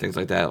skincare, things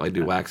like that, like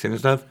do waxing and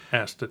stuff.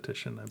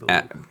 Esthetician, I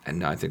believe. And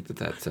no, I think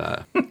that's it's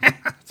a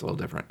little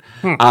different.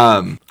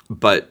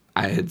 But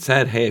I had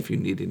said, hey, if you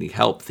need any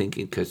help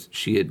thinking, because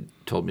she had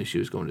told me she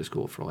was going to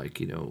school for like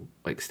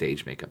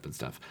stage makeup and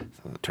stuff.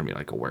 So it turned me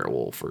like a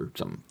werewolf or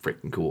something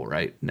freaking cool,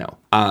 right? No.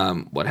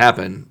 What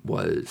happened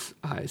was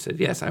I said,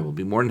 yes, I will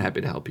be more than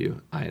happy to help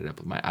you. I ended up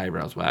with my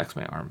eyebrows waxed,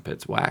 my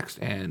armpits waxed,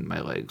 and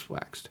my legs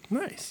waxed.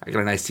 Nice. I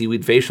got a nice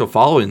seaweed facial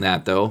following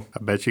that, though.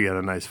 I bet you got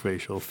a nice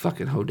facial.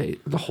 Fucking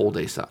the whole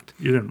day sucked.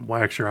 You didn't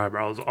wax your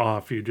eyebrows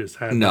off. You just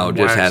had No, them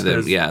just had waxed them,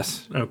 as-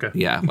 yes. Okay.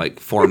 Yeah, like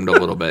formed a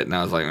little bit. And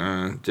I was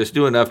like, just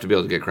do enough to be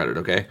able to get credit,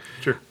 okay?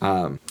 Sure.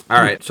 All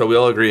right, so we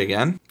all agree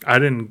again? I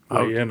didn't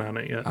weigh in on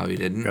it yet. Oh, you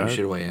didn't? You ahead.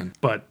 should weigh in.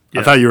 But I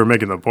yeah, thought you were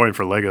making the point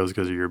for Legos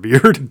because of your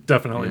beard.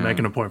 definitely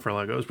making a point for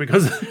Legos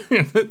because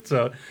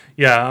so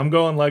yeah, I'm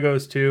going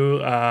Legos too.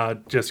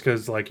 Just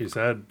because, like you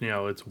said,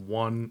 it's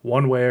one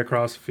way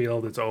across the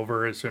field. It's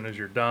over as soon as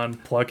you're done.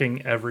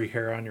 Plucking every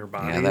hair on your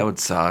body. Yeah, that would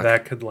suck.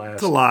 That could last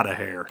It's a lot of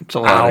hair. It's a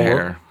lot of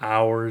hair.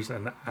 hours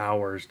and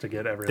hours to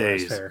get every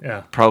Days. last hair.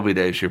 Yeah. Probably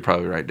days. You're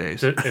probably right,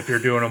 days. If you're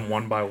doing them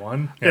one by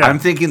one, I'm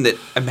thinking that,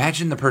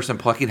 imagine the person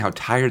plucking how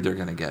tired they're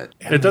going to get.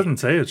 it doesn't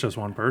say it's just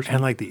one person.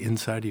 And like the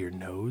inside of your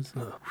nose,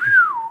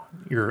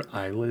 Your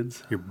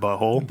eyelids, your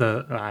butthole,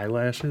 the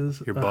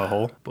eyelashes, your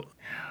butthole. bu-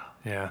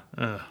 Yeah.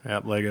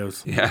 Yep,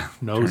 Legos. Yeah.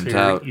 nose turns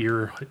hair, out.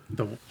 ear,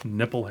 the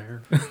nipple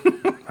hair.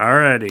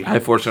 Alrighty. I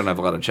fortunately have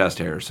a lot of chest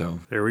hair, so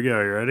There we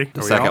go. You ready?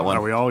 The second one.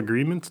 Are we all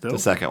agreement still? the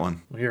second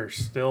one. We are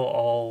still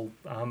all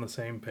on the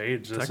same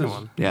page. This Second is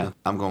one. Yeah,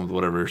 I'm going with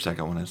whatever your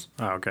second one is.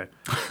 Oh, okay.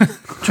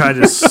 Try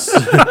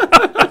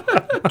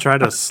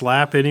to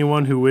slap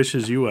anyone who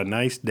wishes you a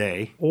nice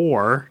day,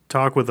 or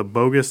talk with a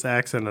bogus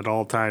accent at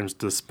all times,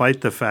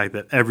 despite the fact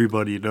that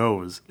everybody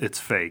knows it's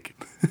fake.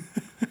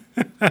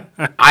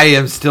 I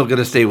am still going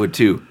to stay with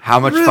 2. How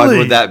much fun Really?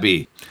 would that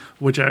be?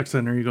 Which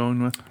accent are you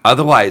going with?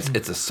 Otherwise,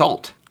 it's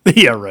assault.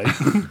 Yeah, right.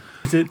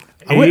 Is it?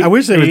 I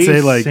wish they would a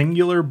say, like,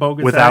 singular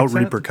bogus Without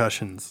accent?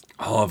 repercussions.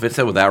 Oh, if it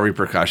said without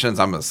repercussions,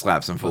 I'm going to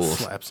slap some fools.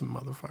 Slap some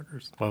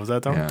motherfuckers. What was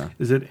that, Tom? Yeah.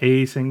 Is it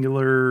a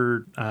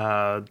singular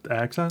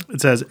accent?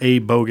 It says a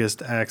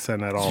bogus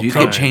accent at all So you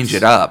times. could change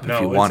it up if No,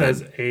 you it wanted.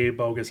 says a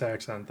bogus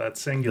accent.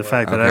 That's singular. The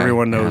fact that Okay,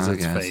 everyone knows yeah, I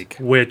it's guess. fake.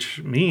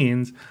 which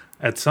means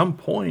At some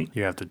point,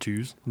 You have to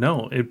choose.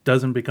 no, it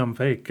doesn't become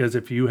fake because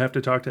if you have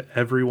to talk to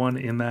everyone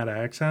in that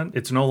accent,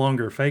 it's no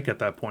longer fake at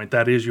that point.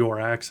 That is your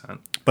accent.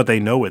 But they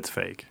know it's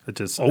fake. It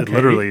Okay.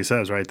 literally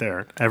says right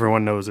there.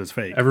 Everyone knows it's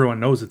fake. Everyone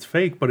knows it's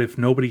fake, but if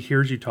nobody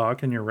hears you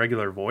talk in your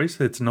regular voice,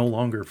 it's no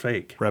longer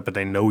fake. Right, but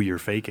they know you're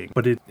faking.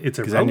 But it's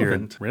 'Cause then you're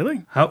irrelevant.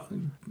 really? How?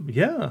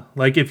 Yeah,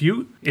 like if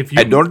you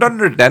I don't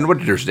understand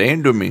what you're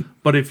saying to me.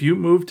 But if you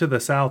move to the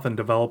South and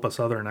develop a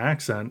Southern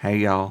accent, Hey,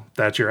 y'all.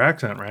 that's your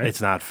accent, right?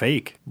 It's not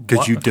fake because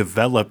What? you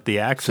developed the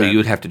So accent. you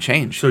would have to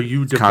change. So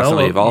you It's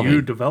constantly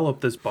evolving.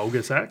 develop this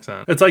bogus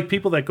accent. It's like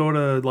people that go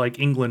to like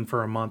England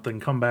for a month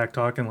and come back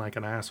talking like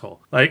an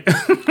asshole. Like,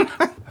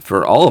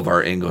 For all of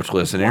our English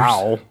listeners,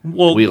 Wow.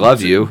 well, we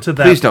love you. To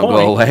that Please don't point,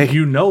 go away.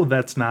 You know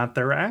that's not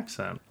their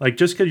accent. Like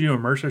just because you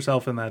immerse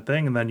yourself in that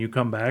thing and then you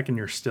come back and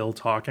you're still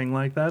talking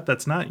like that,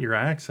 that's not your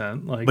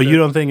accent. Like, But you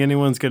don't think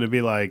anyone's going to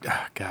be like,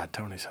 "Ah, God,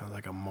 Tony sounds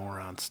like a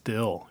moron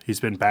still. He's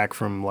been back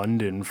from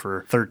London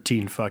for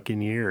 13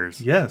 fucking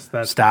years. Yes,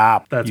 that's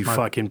Stop, that's you my-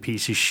 fucking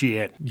piece of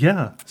shit.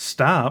 Yeah,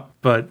 stop.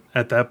 But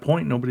at that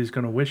point, nobody's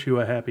going to wish you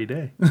a happy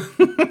day.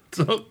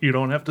 So you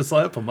don't have to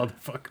slap a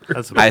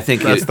motherfucker. I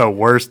think that's it- the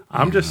worst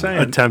I'm just saying.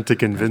 attempt to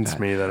convince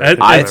me that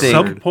At- I at think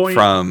some point-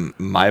 from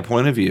my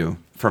point of view,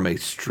 from a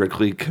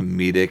strictly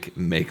comedic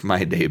make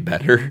my day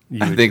better,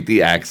 I would- think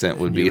the accent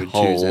would be you would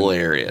choose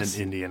hilarious.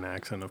 An Indian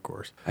accent, of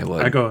course. I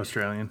would. I go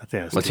Australian. I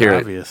think that's Let's too hear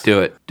obvious. it. Do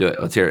it. Do it.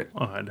 Let's hear it.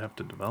 Oh, I'd have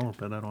to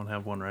develop it. I don't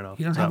have one right off.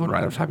 You don't the have top one of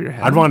right my off the top of your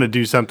head. I'd want to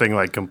do something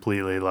like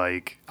completely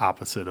like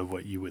opposite of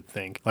what you would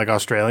think. Like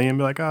Australian,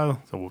 be like, oh,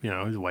 so, you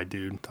know, he's a white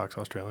dude, talks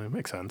Australian,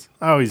 makes sense.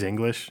 Oh, he's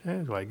English,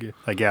 he's white dude.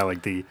 Like, yeah,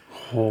 like the,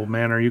 Oh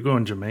man, are you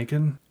going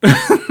Jamaican?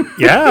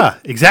 yeah,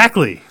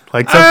 exactly.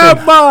 Like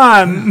something, Come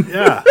on.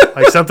 yeah,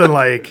 like something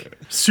like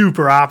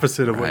super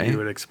opposite of what Right. you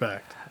would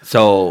expect.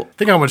 So,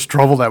 Think how much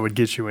trouble that would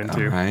get you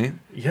into. all right.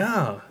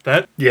 Yeah,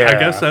 that. Yeah. I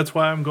guess that's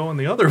why I'm going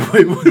the other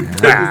way with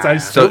this. I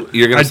So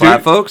you're gonna I slap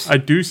do- folks? I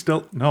do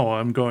still. No,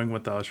 I'm going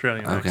with the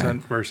Australian Okay.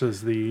 accent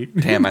versus the.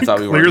 Damn, I thought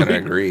we weren't Clearly-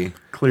 going to agree.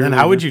 Clearly, And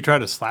how would you try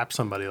to slap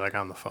somebody like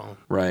on the phone?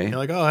 Right. You're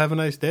like, oh, have a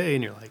nice day,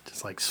 and you're like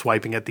just like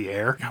swiping at the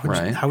air. How would,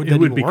 Right. how would It that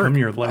would even become work?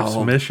 your life's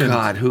Oh, mission.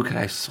 God, who could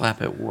I slap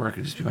at work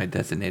and just be my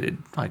designated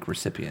like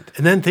recipient?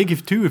 And then think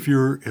if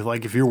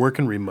you're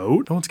working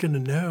remote, no one's gonna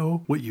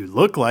know what you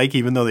look like,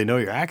 even though they know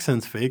your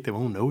accent's fake. They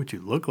won't know what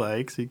you look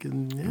like, so you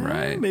can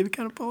Right. maybe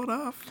kind of pull it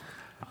off.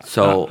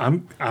 So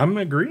I'm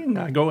agreeing.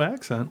 I go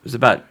accent. it was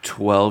about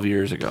 12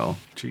 years ago.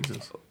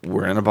 Jesus.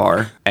 We're in a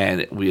bar,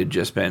 and we had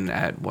just been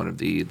at one of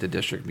the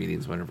district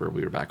meetings whenever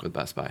we were back with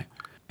Best Buy.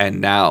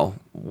 And now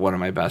one of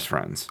my best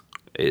friends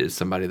is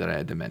somebody that I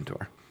had to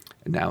mentor.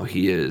 And now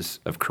he is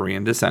of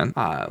Korean descent,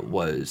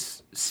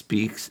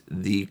 speaks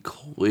the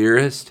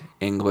clearest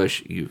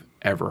English you've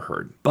ever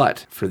heard.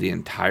 But for the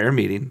entire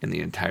meeting and the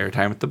entire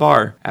time at the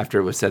bar, after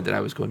it was said that I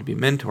was going to be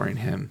mentoring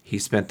him, he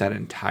spent that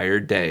entire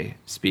day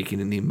speaking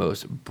in the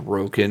most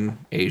broken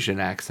Asian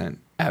accent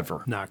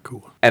ever. Not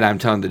cool. And I'm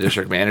telling the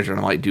district manager, and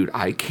I'm like, dude,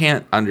 I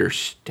can't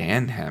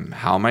understand him.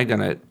 How am I going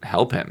to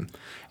help him?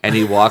 And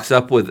he walks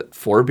up with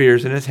 4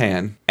 beers in his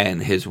hand,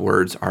 and his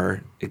words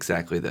are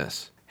exactly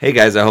this. Hey,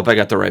 guys, I hope I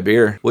got the right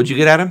beer. What'd you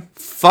get at him?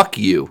 Fuck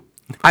you.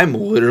 I'm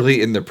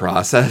literally in the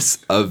process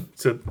of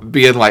So,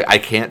 being like, I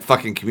can't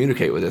fucking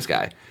communicate with this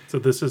guy. so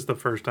this is the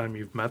first time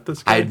you've met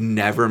this guy? I'd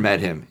never met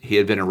him. He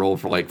had been enrolled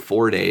for like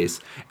 4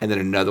 days, and then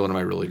another one of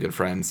my really good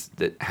friends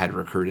that had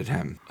recruited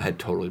him had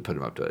totally put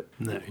him up to it.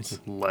 Nice.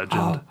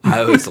 Legend.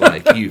 I was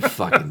like, you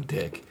fucking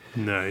dick.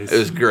 Nice. It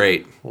was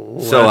great.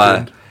 So,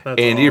 Legend. That's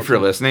Andy, if you're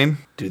awesome. listening,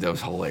 dude, that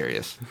was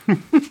hilarious.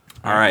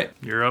 All right.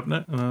 You're up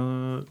next. Yep.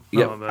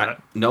 Oh,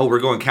 that. No, we're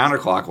going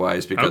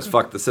counterclockwise because Okay.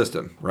 fuck the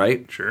system,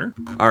 right? Sure.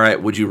 All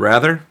right. Would you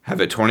rather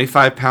have a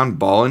 25-pound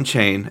ball and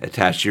chain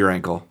attached to your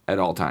ankle at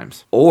all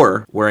times,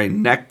 or wear a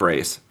neck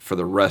brace for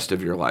the rest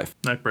of your life?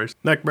 Neck brace.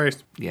 Neck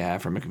brace. Yeah,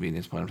 from a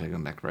convenience point, I'm taking a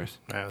neck brace.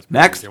 Yeah, that's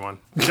Next. the one.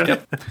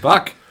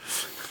 Fuck.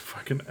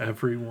 Fucking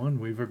everyone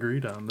we've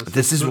agreed on.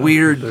 This is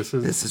weird. This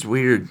is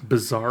weird.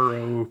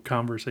 bizarro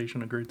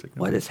conversation. Agreed to.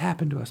 What has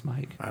happened to us,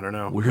 Mike? I don't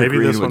know. We're Maybe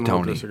agreeing this with one we'll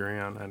Tony. disagree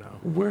on. I know.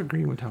 We're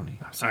agreeing with Tony.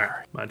 All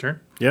right, my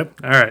turn.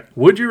 Yep. All right.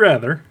 Would you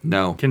rather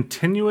No.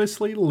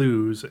 continuously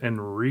lose and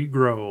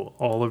regrow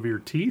all of your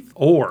teeth,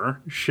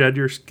 or shed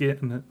your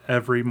skin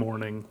every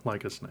morning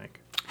like a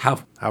snake?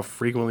 How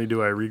frequently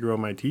do I regrow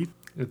my teeth?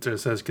 It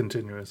just says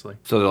continuously.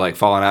 So they're like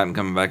falling out and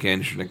coming back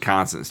in in a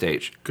constant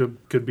stage.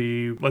 Could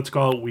be. Let's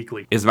call it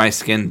weekly. Is my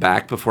skin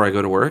back before I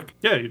go to work?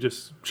 Yeah, you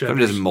just shed. I'm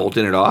your just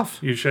molting it off.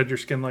 You shed your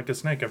skin like a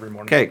snake every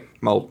morning. Okay,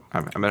 molt.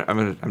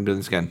 I'm doing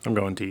the skin. I'm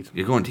going teeth.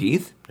 You're going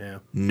teeth? Yeah.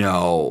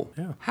 No.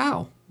 Yeah.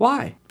 How?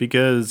 Why?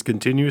 Because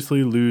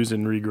continuously lose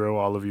and regrow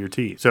all of your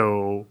teeth.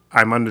 So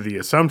I'm under the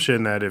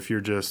assumption that if you're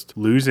just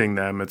losing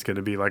them, it's going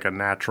to be like a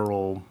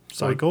natural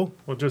cycle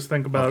Well, just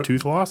think of about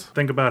tooth loss.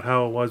 Think about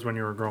how it was when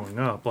you were growing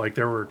up. Like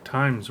there were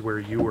times where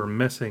you were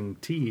missing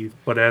teeth,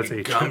 but as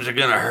a Gums are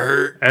gonna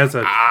hurt. as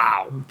a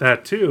Ow.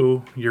 that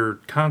too, you're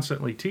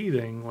constantly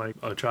teething like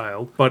a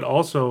child, but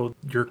also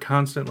you're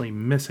constantly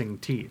missing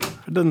teeth.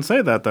 It doesn't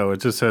say that, though.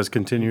 It just says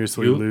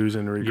continuously You- lose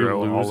and You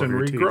regrow all lose of and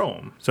your teeth. regrow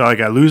them. So like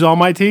I lose all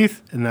my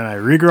teeth, and then I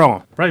regrow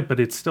them. Right, but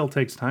it still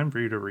takes time for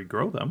you to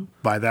regrow them.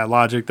 By that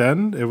logic,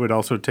 then, it would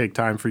also take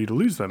time for you to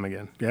lose them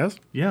again. Yes?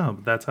 Yeah,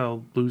 but that's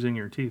how losing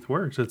your teeth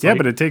works. It's Yeah, like,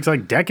 but it takes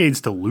like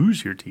decades to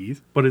lose your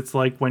teeth. but it's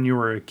like when you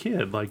were a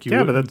kid. Like you Yeah,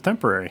 would- but that's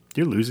temporary.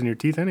 You're losing your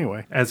teeth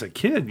anyway. as a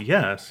kid,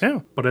 yes. Yeah.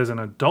 But as an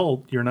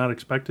adult, you're not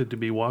expected to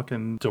be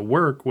walking to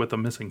work with a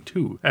missing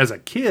tooth. As a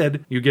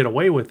kid, you get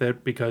away with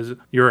it because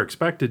you're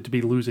expected to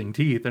be losing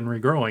teeth and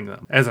regrowing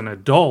them. As an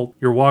adult,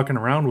 you're walking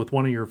around with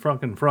one of your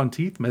fucking front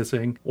teeth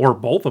missing, or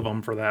both of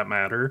them for that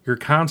matter. You're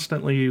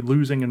constantly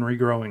losing and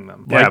regrowing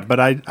them. Yeah, Like, but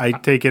I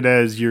take it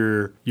as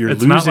you're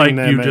It's not losing like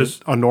them you at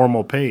just- a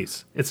normal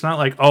pace. it's not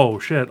like, oh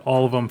shit,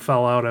 all of them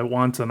fell out at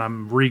once and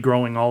I'm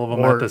regrowing all of them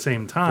Or- at the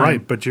same time.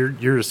 Right, but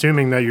you're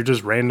assuming that you're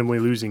just randomly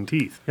losing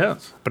teeth.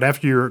 Yes. But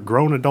after your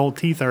grown adult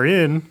teeth are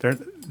in,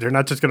 they're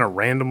not just going to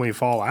randomly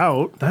fall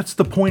out. That's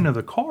the point of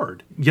the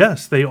card.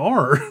 Yes, they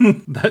are.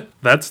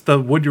 That's the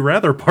would you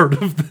rather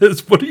part of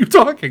this. What are you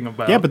talking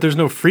about? Yeah, but there's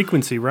no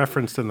frequency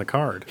referenced in the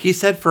card. He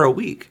said for a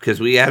week because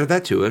we added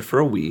that to it for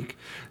a week.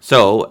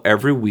 So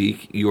every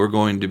week you're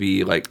going to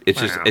be like,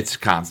 it's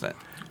constant.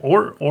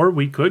 Or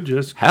we could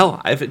just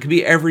Hell, if it could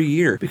be every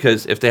year,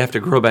 because if they have to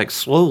grow back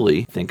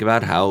slowly, think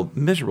about how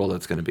miserable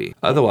that's going to be.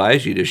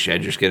 Otherwise, you just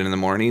shed your skin in the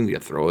morning, you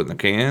throw it in the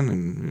can,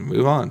 and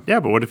move on.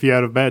 Yeah, but what if you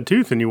had a bad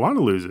tooth and you want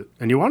to lose it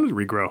and you want it to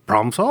regrow?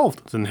 Problem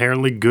solved. It's an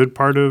inherently good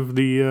part of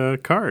the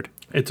card.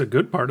 it's a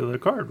good part of the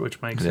card, which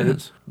makes It it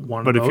is.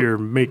 one But of if those- you're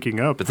making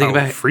up But think how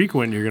about it.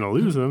 frequent you're going to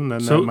lose them, then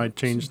So- that might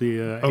change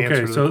the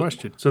answer to the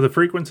question. So the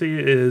frequency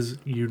is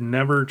you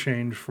never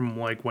change from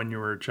like when you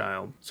were a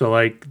child. So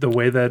like the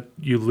way that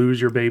you lose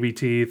your baby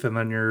teeth and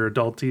then your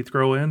adult teeth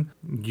grow in,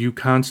 you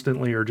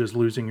constantly are just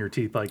losing your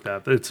teeth like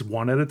that. It's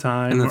one at a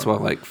time. And that's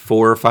what, like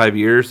 4 or 5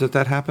 years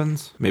that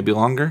happens? Maybe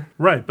longer?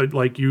 Right, but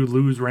like you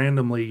lose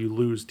randomly, you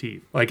lose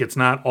teeth. Like it's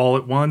not all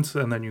at once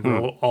and then you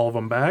grow all of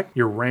them back.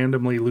 You're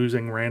randomly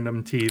losing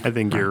random teeth. I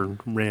think you're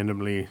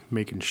randomly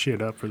making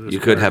shit up for this. You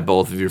could card. have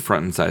both of your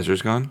front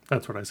incisors gone.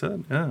 That's what I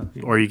said. Yeah.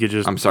 Or you could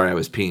just I'm sorry, I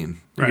was peeing.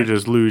 you Right. could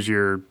just lose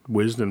your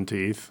wisdom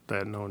teeth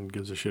that no one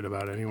gives a shit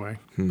about anyway.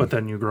 But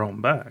then you grow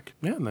them back.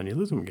 Yeah, and then you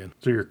lose them again.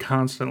 So you're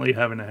constantly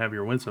having to have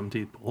your wisdom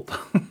teeth pulled.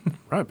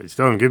 Right, but you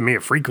still haven't given me a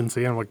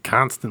frequency on what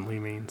constantly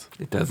means.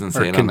 It doesn't Or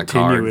say it on the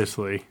card.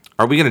 continuously.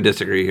 Are we going to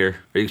disagree here?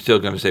 Are you still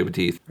going to say with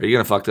teeth? Are you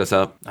going to fuck this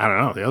up? I don't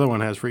know. The other one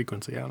has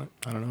frequency on it.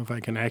 I don't know if I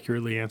can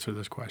accurately answer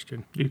this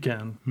question. You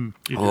can.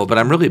 You Oh, but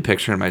I'm really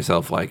picturing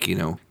myself like,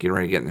 getting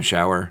ready to get in the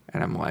shower,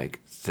 and I'm like,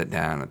 sit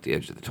down at the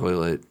edge of the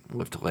toilet,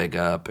 lift a leg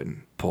up,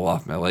 and pull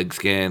off my leg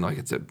skin like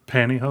it's a.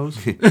 pantyhose.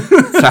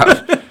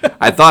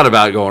 I thought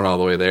about going all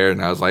the way there,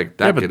 and I was like,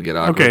 that could get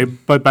awkward. Okay,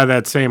 but by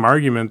that same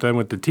argument, then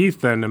with the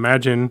teeth, then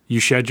imagine you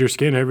shed your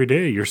skin every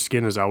day. Your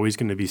skin is always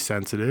going to be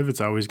sensitive.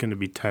 It's always going to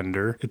be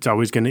tender. It's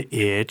always going to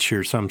itch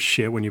or some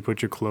shit when you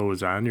put your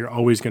clothes on. You're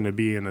always going to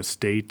be in a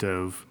state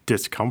of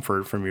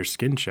discomfort from your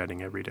skin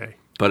shedding every day.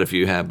 But if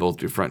you have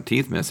both your front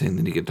teeth missing,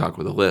 then you can talk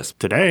with a lisp.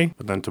 Today,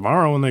 but then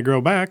tomorrow when they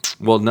grow back,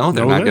 Well, no,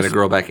 they're No not going to lisp.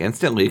 grow back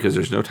instantly because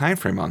there's no time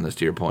frame on this,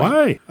 to your point.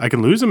 why? I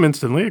can lose them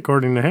instantly,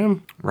 according to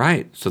him.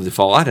 Right. So they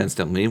fall out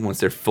instantly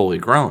once they're fully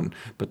grown,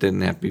 but then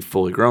they have to be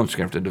fully grown, so you're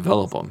going to have to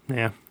develop them.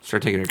 Yeah.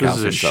 Start taking your This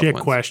is calcium a shit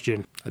supplements.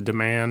 question. A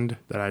demand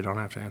that I don't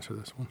have to answer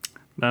this one.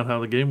 Not how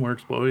the game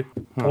works, boy.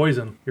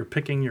 Poison. You're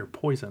picking your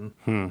poison.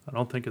 I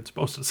don't think it's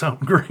supposed to sound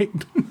great.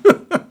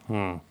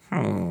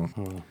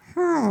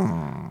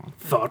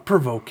 Thought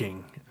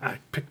provoking. I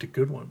picked a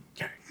good one.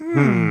 Yeah.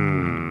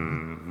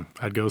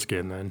 I'd go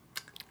skin then.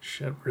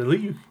 Shit,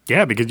 really?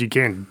 Yeah, because you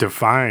can't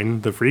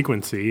define the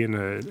frequency in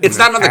a. It's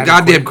not on the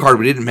goddamn card.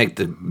 We didn't make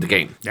the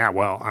game. Yeah,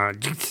 well,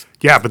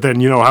 yeah, but then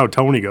you know how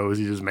Tony goes.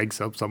 He just makes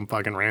up some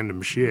fucking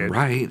random shit.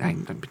 Right.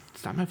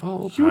 It's not my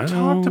fault. You I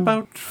talked know,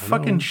 about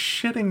fucking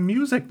shitting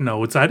music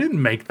notes. I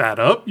didn't make that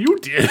up. You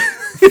did.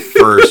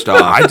 First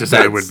off, I just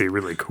said it that's- would be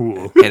really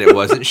cool. And it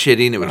wasn't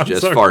shitting. It was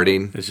just sorry.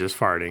 farting. It's just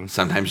farting.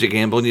 Sometimes you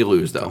gamble and you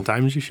lose, though.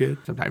 Sometimes you shit,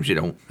 Sometimes you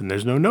don't. and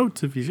there's no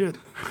notes if you shit.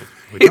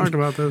 We talked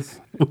about this.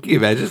 Can you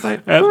imagine? It's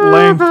like, At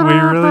length, we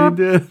really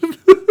did.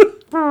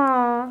 All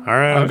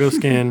right, I'll go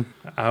skin.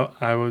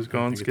 I was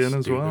going think it's skin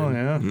as well,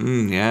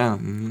 stupid. yeah.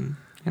 yeah.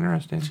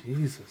 Interesting.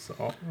 Jesus.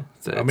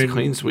 It's a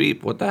clean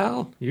sweep. What the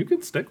hell? You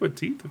can stick with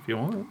teeth if you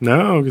want.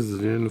 No, because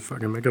you're gonna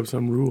fucking make up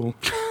some rule.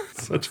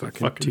 Such a Fucking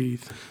fucking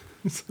teeth.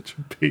 such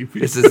a baby.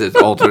 This is his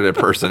alternate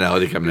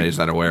personality coming in he's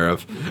not aware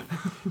of.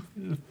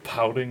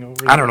 Pouting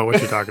over I don't know what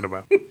you're talking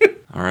about.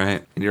 All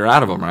right. And you're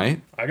out of them,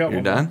 right? I got You're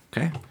one. done?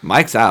 Okay.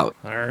 Mike's out.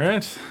 All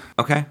right.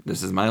 Okay.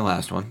 This is my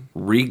last one.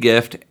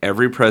 Regift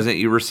every present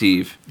you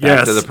receive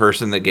back to Yes. the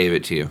person that gave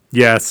it to you.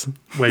 Yes.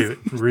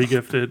 Wait,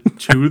 regifted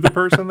to the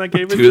person that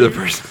gave it To to the you?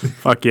 person.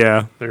 Fuck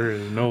yeah. There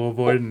is no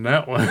avoiding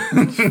that one.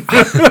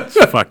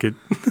 Fuck it.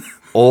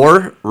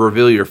 Or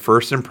reveal your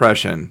first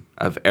impression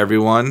of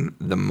everyone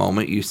the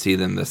moment you see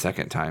them the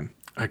second time.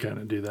 I kind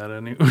of do that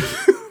anyway.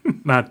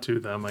 not to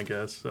them, I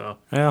guess. So,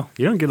 Well,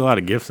 you don't get a lot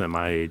of gifts at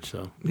my age,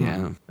 so.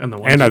 Yeah, and the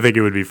ones And I think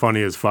it would be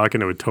funny as fuck,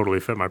 and it would totally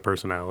fit my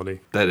personality.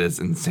 that is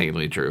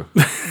insanely true.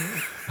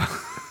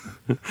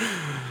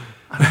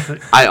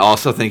 I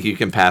also think you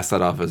can pass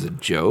that off as a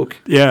joke,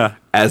 Yeah.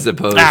 as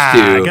opposed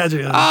I to, got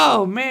you.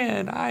 oh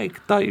man, I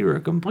thought you were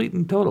a complete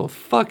and total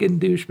fucking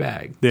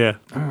douchebag. Yeah.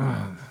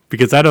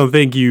 Because I don't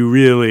think you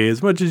really,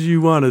 as much as you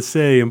want to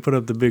say and put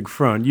up the big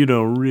front, you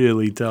don't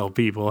really tell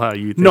people how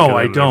you think no, of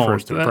I them, their don't.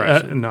 first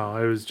impression. No,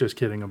 I was just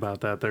kidding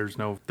about that. There's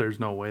no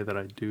way that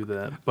I do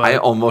that. But I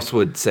almost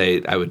would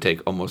say I would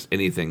take almost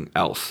anything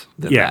else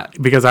than Yeah, that.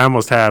 because I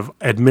almost have,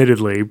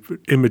 admittedly,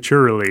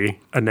 immaturely,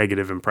 a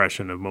negative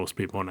impression of most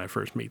people when I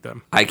first meet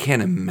them. I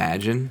can't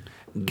imagine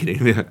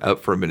getting up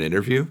from an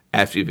interview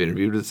after you've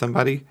interviewed with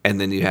somebody, and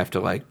then you have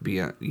to like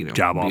be on,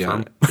 Job be offer.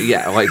 on-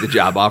 yeah, like the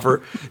job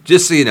offer.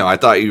 Just so you know, I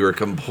thought you were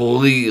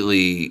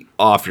completely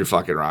off your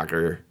fucking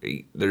rocker.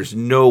 There's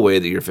no way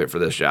that you're fit for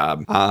this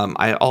job.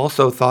 I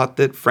also thought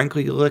that,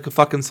 frankly, you look like a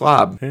fucking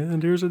slob.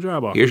 And here's a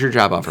job offer. Here's your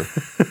job offer.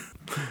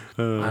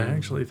 I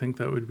actually think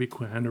that would be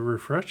kind of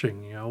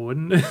refreshing,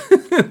 wouldn't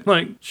it?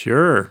 Like,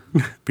 Sure.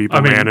 People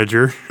I mean-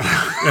 manager.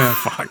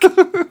 fuck.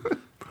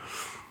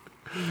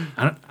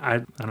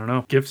 I don't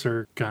know. Gifts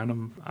are kind of.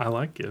 I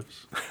like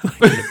gifts.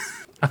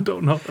 I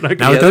don't know that I can.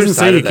 Now, The it other doesn't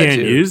side say you of that,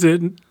 can't too. use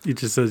it. It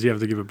just says you have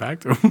to give it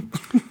back to them.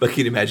 But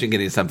can you imagine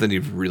getting something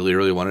you've really,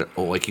 really wanted?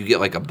 Oh, like you get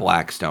like a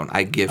Blackstone.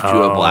 I gift you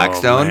a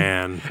Blackstone,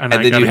 man. and I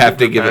then you gotta have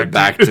to give it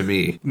back to to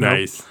me.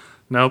 Nice.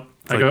 Nope.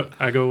 like-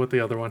 I go with the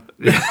other one.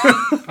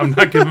 I'm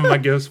not giving my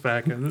gifts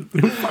back.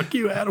 Fuck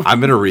you, Adam. I'm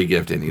gonna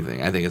re-gift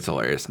anything. I think it's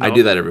hilarious. I Nope.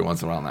 do that every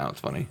once in a while now. It's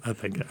funny. I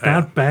think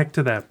Not back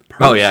to that person.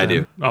 Oh yeah, I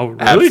do. Oh,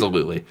 really?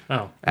 Absolutely. Oh,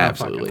 no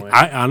Absolutely. fucking way.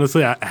 I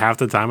honestly, half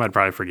the time, I'd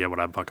probably forget what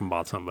I fucking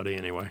bought somebody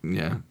anyway.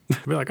 Yeah.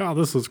 I'd be like, oh,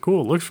 this is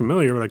cool. It looks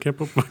familiar, but I can't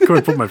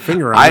put my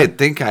finger on I it.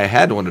 think I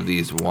had one of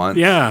these once.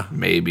 Yeah.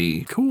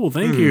 Maybe. Cool,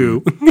 thank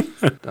you.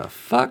 The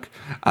fuck?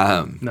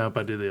 Nope,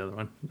 I do the other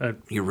one.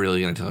 You're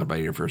really gonna tell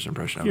everybody your first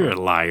impression of You're it?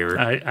 a liar.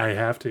 I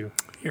have to.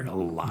 You're a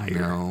liar.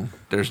 No.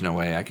 There's no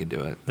way I could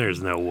do it.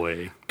 There's no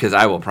way. Because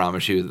I will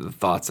promise you that the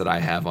thoughts that I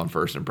have on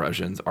first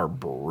impressions are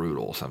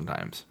brutal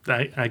sometimes.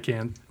 I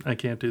can't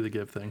do the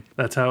gift thing.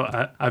 That's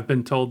how I've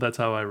been told. That's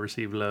how I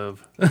receive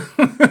love.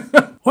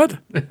 What?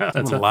 I'm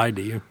gonna lie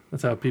to you.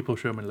 That's how people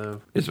show me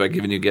love. It's by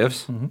giving you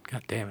gifts?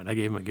 God damn it! I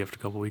gave him a gift a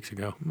couple weeks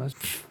ago.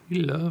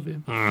 You love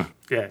him.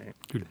 Yeah,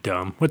 You're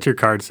dumb. What's your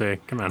card say?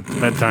 Come on, it's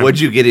bedtime. What'd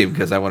you get him?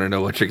 Because I want to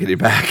know what you're getting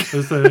back. it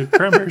was the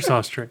cranberry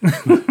sauce trick.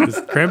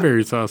 It's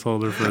cranberry sauce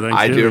holder for Thanksgiving.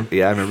 I do.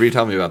 Yeah, I remember you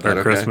telling me about that.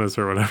 Or Okay. Christmas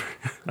or whatever.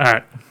 All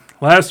right,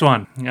 last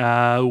one.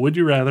 Would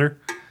you rather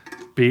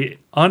be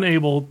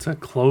unable to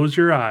close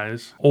your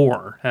eyes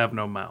or have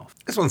no mouth?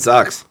 This one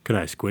sucks. Can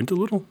I squint a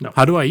little? No.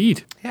 How do I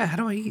eat? Yeah, how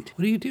do I eat?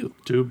 What do you do?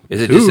 Tube.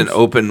 Is it just an Tubes.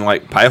 open,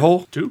 like, pie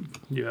hole? Tube.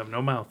 You have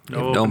no mouth. No,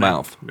 have no opening.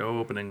 mouth. No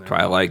opening there.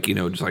 Try, like,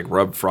 just, like,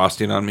 rub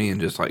frosting on me and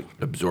just, like,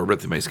 absorb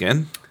it through my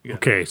skin?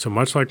 Okay, so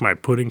much like my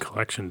pudding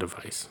collection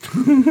device,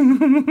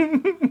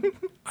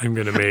 I'm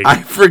gonna make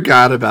I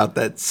forgot about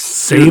that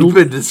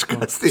stupid,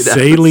 disgusting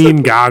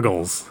saline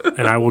goggles,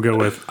 and I will go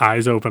with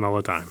eyes open all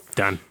the time.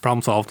 Done.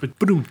 Problem solved.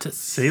 Boom.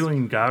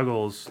 Saline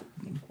goggles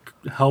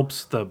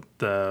helps the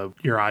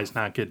your eyes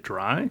not get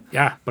dry,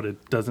 Yeah. but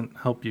it doesn't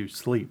help you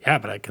sleep. Yeah,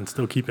 but I can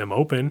still keep them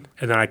open,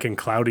 and then I can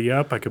cloudy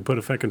up. I can put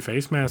a fucking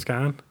face mask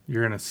on.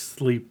 You're gonna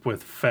sleep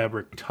with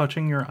fabric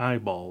touching your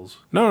eyeballs.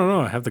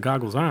 No. I have the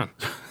goggles on.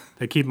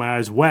 They keep my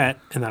eyes wet,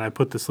 and then I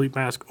put the sleep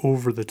mask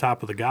over the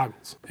top of the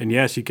goggles. And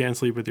yes, you can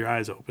sleep with your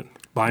eyes open.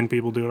 Blind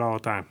people do it all the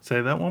time.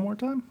 Say that one more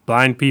time.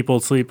 Blind people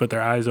sleep with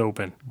their eyes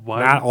open.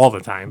 Why- Not all the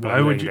time, but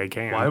Why would they you?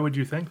 can. Why would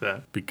you think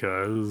that?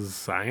 Because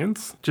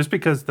science? Just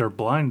because they're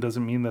blind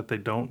doesn't mean that they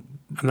don't.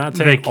 I'm not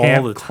They saying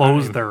can't all the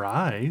close time. their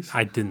eyes.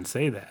 I didn't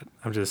say that.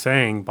 I'm just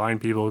saying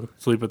blind people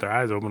sleep with their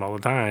eyes open all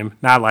the time.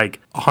 Not like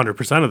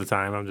 100% of the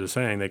time. I'm just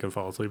saying they can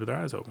fall asleep with their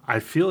eyes open. I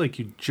feel like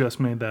you just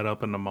made that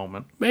up in the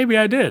moment. Maybe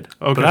I did.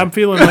 Okay. But I'm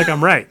feeling like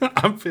I'm right.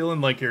 I'm feeling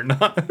like you're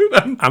not.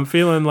 I'm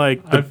feeling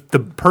like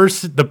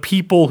the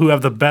people who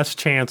have the best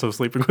chance of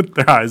sleeping with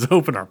their eyes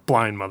open are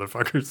blind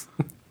motherfuckers.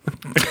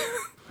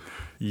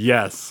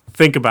 Yes.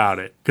 Think about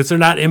it. Because they're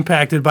not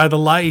impacted by the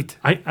light.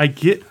 I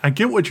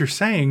get what you're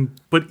saying,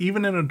 but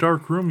even in a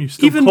dark room, you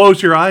still Even-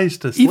 close your eyes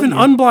to sleep. Even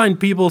unblind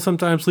people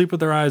sometimes sleep with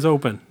their eyes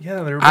open.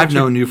 yeah, they're. I've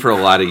known you for a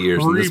lot of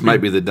years, and this creepy.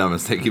 might be the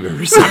dumbest thing you've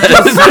ever said.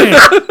 Just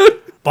saying.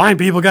 Blind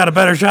people got a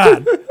better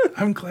shot.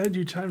 I'm glad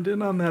you chimed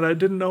in on that. I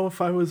didn't know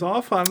if I was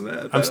off on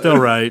that. I'm still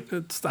right.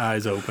 It's the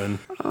eyes open.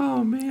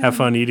 Oh man. Have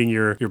fun eating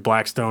your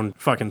Blackstone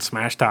fucking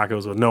smash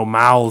tacos with no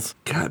mouths.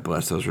 God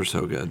bless, those were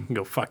so good.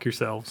 Go fuck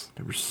yourselves.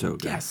 They were so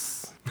good.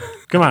 Yes.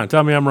 Come on,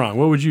 tell me I'm wrong.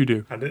 What would you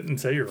do? I didn't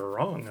say you were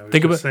wrong. I was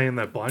Think just about- saying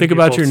that blind Think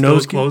people about your still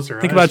nose. close their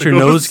Think eyes about to your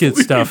go to nose gets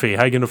sleep. stuffy.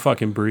 How you gonna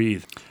fucking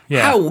breathe?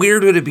 Yeah. How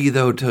weird would it be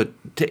though to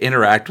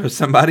interact with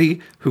somebody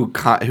who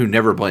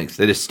never blinks?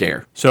 They just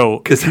stare. So,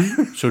 'Cause-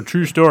 so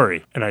true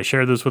story. And I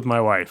shared this with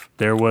my wife.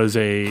 There was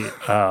a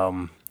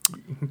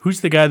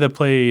Who's the guy that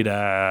played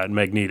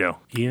Magneto?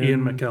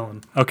 Ian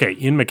McKellen. Okay,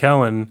 Ian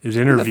McKellen is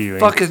interviewing.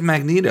 The fuck is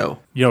Magneto?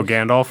 You know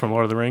Gandalf from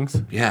Lord of the Rings?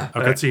 Yeah.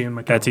 Okay. That's Ian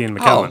McKellen. That's Ian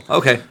McKellen. Oh,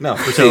 okay. No.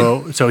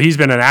 Proceed. So he's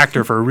been an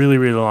actor for a really,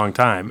 really long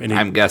time. And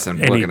I'm guessing,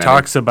 And he looking at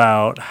talks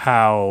about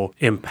how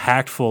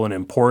impactful and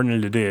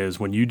important it is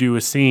when you do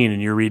a scene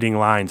and you're reading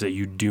lines that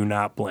you do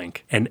not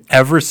blink. And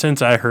ever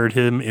since I heard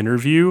him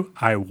interview,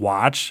 I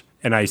watch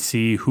and I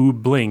see who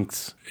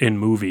blinks in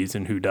movies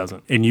and who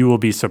doesn't. And you will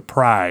be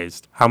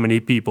surprised how many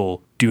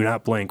people do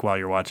not blink while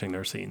you're watching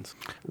their scenes.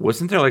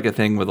 Wasn't there like a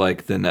thing with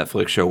like the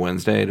Netflix show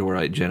Wednesday to where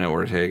like Jenna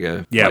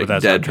Ortega Yeah, like,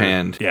 but that's not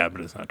deadpanned? true. Yeah,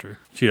 but it's not true.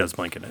 She does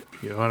blink in it.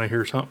 You want to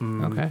hear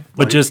something? Okay.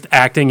 But just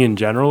acting in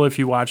general, if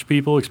you watch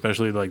people,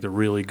 especially like the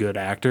really good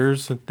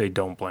actors, they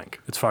don't blink.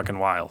 It's fucking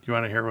wild. You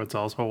want to hear what's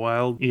also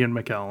wild? Ian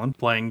McKellen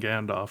playing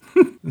Gandalf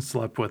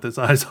slept with his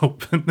eyes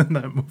open in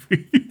that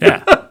movie.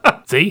 Yeah.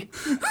 See?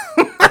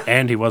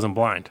 And he wasn't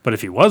blind. But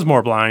if he was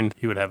more blind,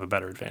 he would have a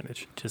better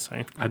advantage. Just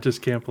saying. I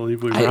just can't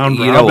believe we You round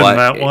know robin what?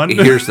 that one.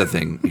 Here's the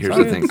thing.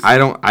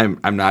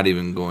 I'm not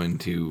even going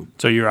to.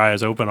 So your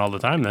eyes open all the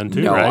time then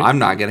too, No, right? I'm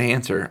not going to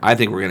answer. I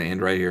think we're going to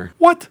end right here.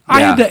 What?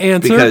 I had Yeah, to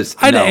answer. because-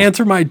 I had no. to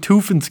answer my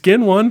tooth and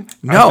skin one.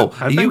 No,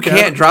 I you think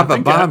can't drop I a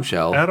think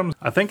bombshell.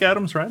 I think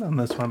Adam's right on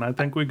this one. I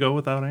think we go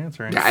without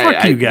answering.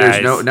 Fuck you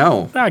guys. There's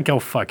no. Ah, go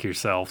fuck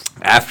yourselves.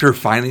 After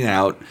finding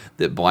out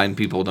that blind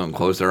people don't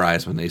close their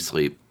eyes when they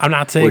sleep, I'm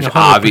not saying Which 100% of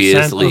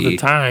obviously- the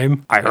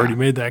time. I already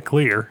made that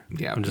clear.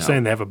 Yeah, I'm just no.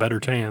 saying they have a better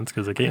chance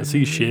because they can't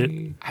see shit.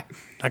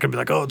 I could be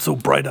like, oh, it's so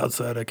bright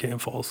outside, I can't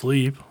fall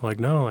asleep. Like,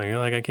 no,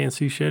 like I can't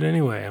see shit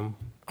anyway.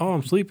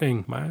 I'm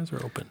sleeping. My eyes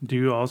are open. Do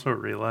you also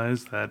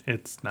realize that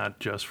it's not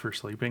just for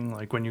sleeping?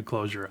 Like when you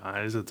close your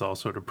eyes, it's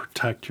also to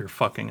protect your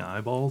fucking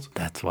eyeballs.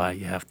 That's why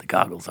you have the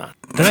goggles on.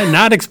 Did I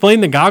not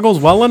explain the goggles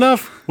well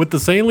enough with the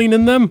saline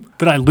in them?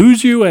 Did I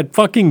lose you at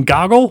fucking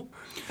goggle?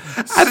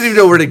 I don't even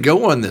know where to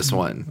go on this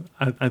one.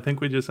 I think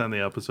we just end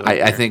the episode.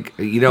 I think,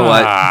 you know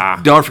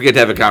what? Don't forget to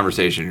have a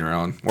conversation your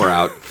own. We're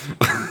out.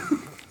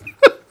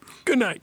 Good night.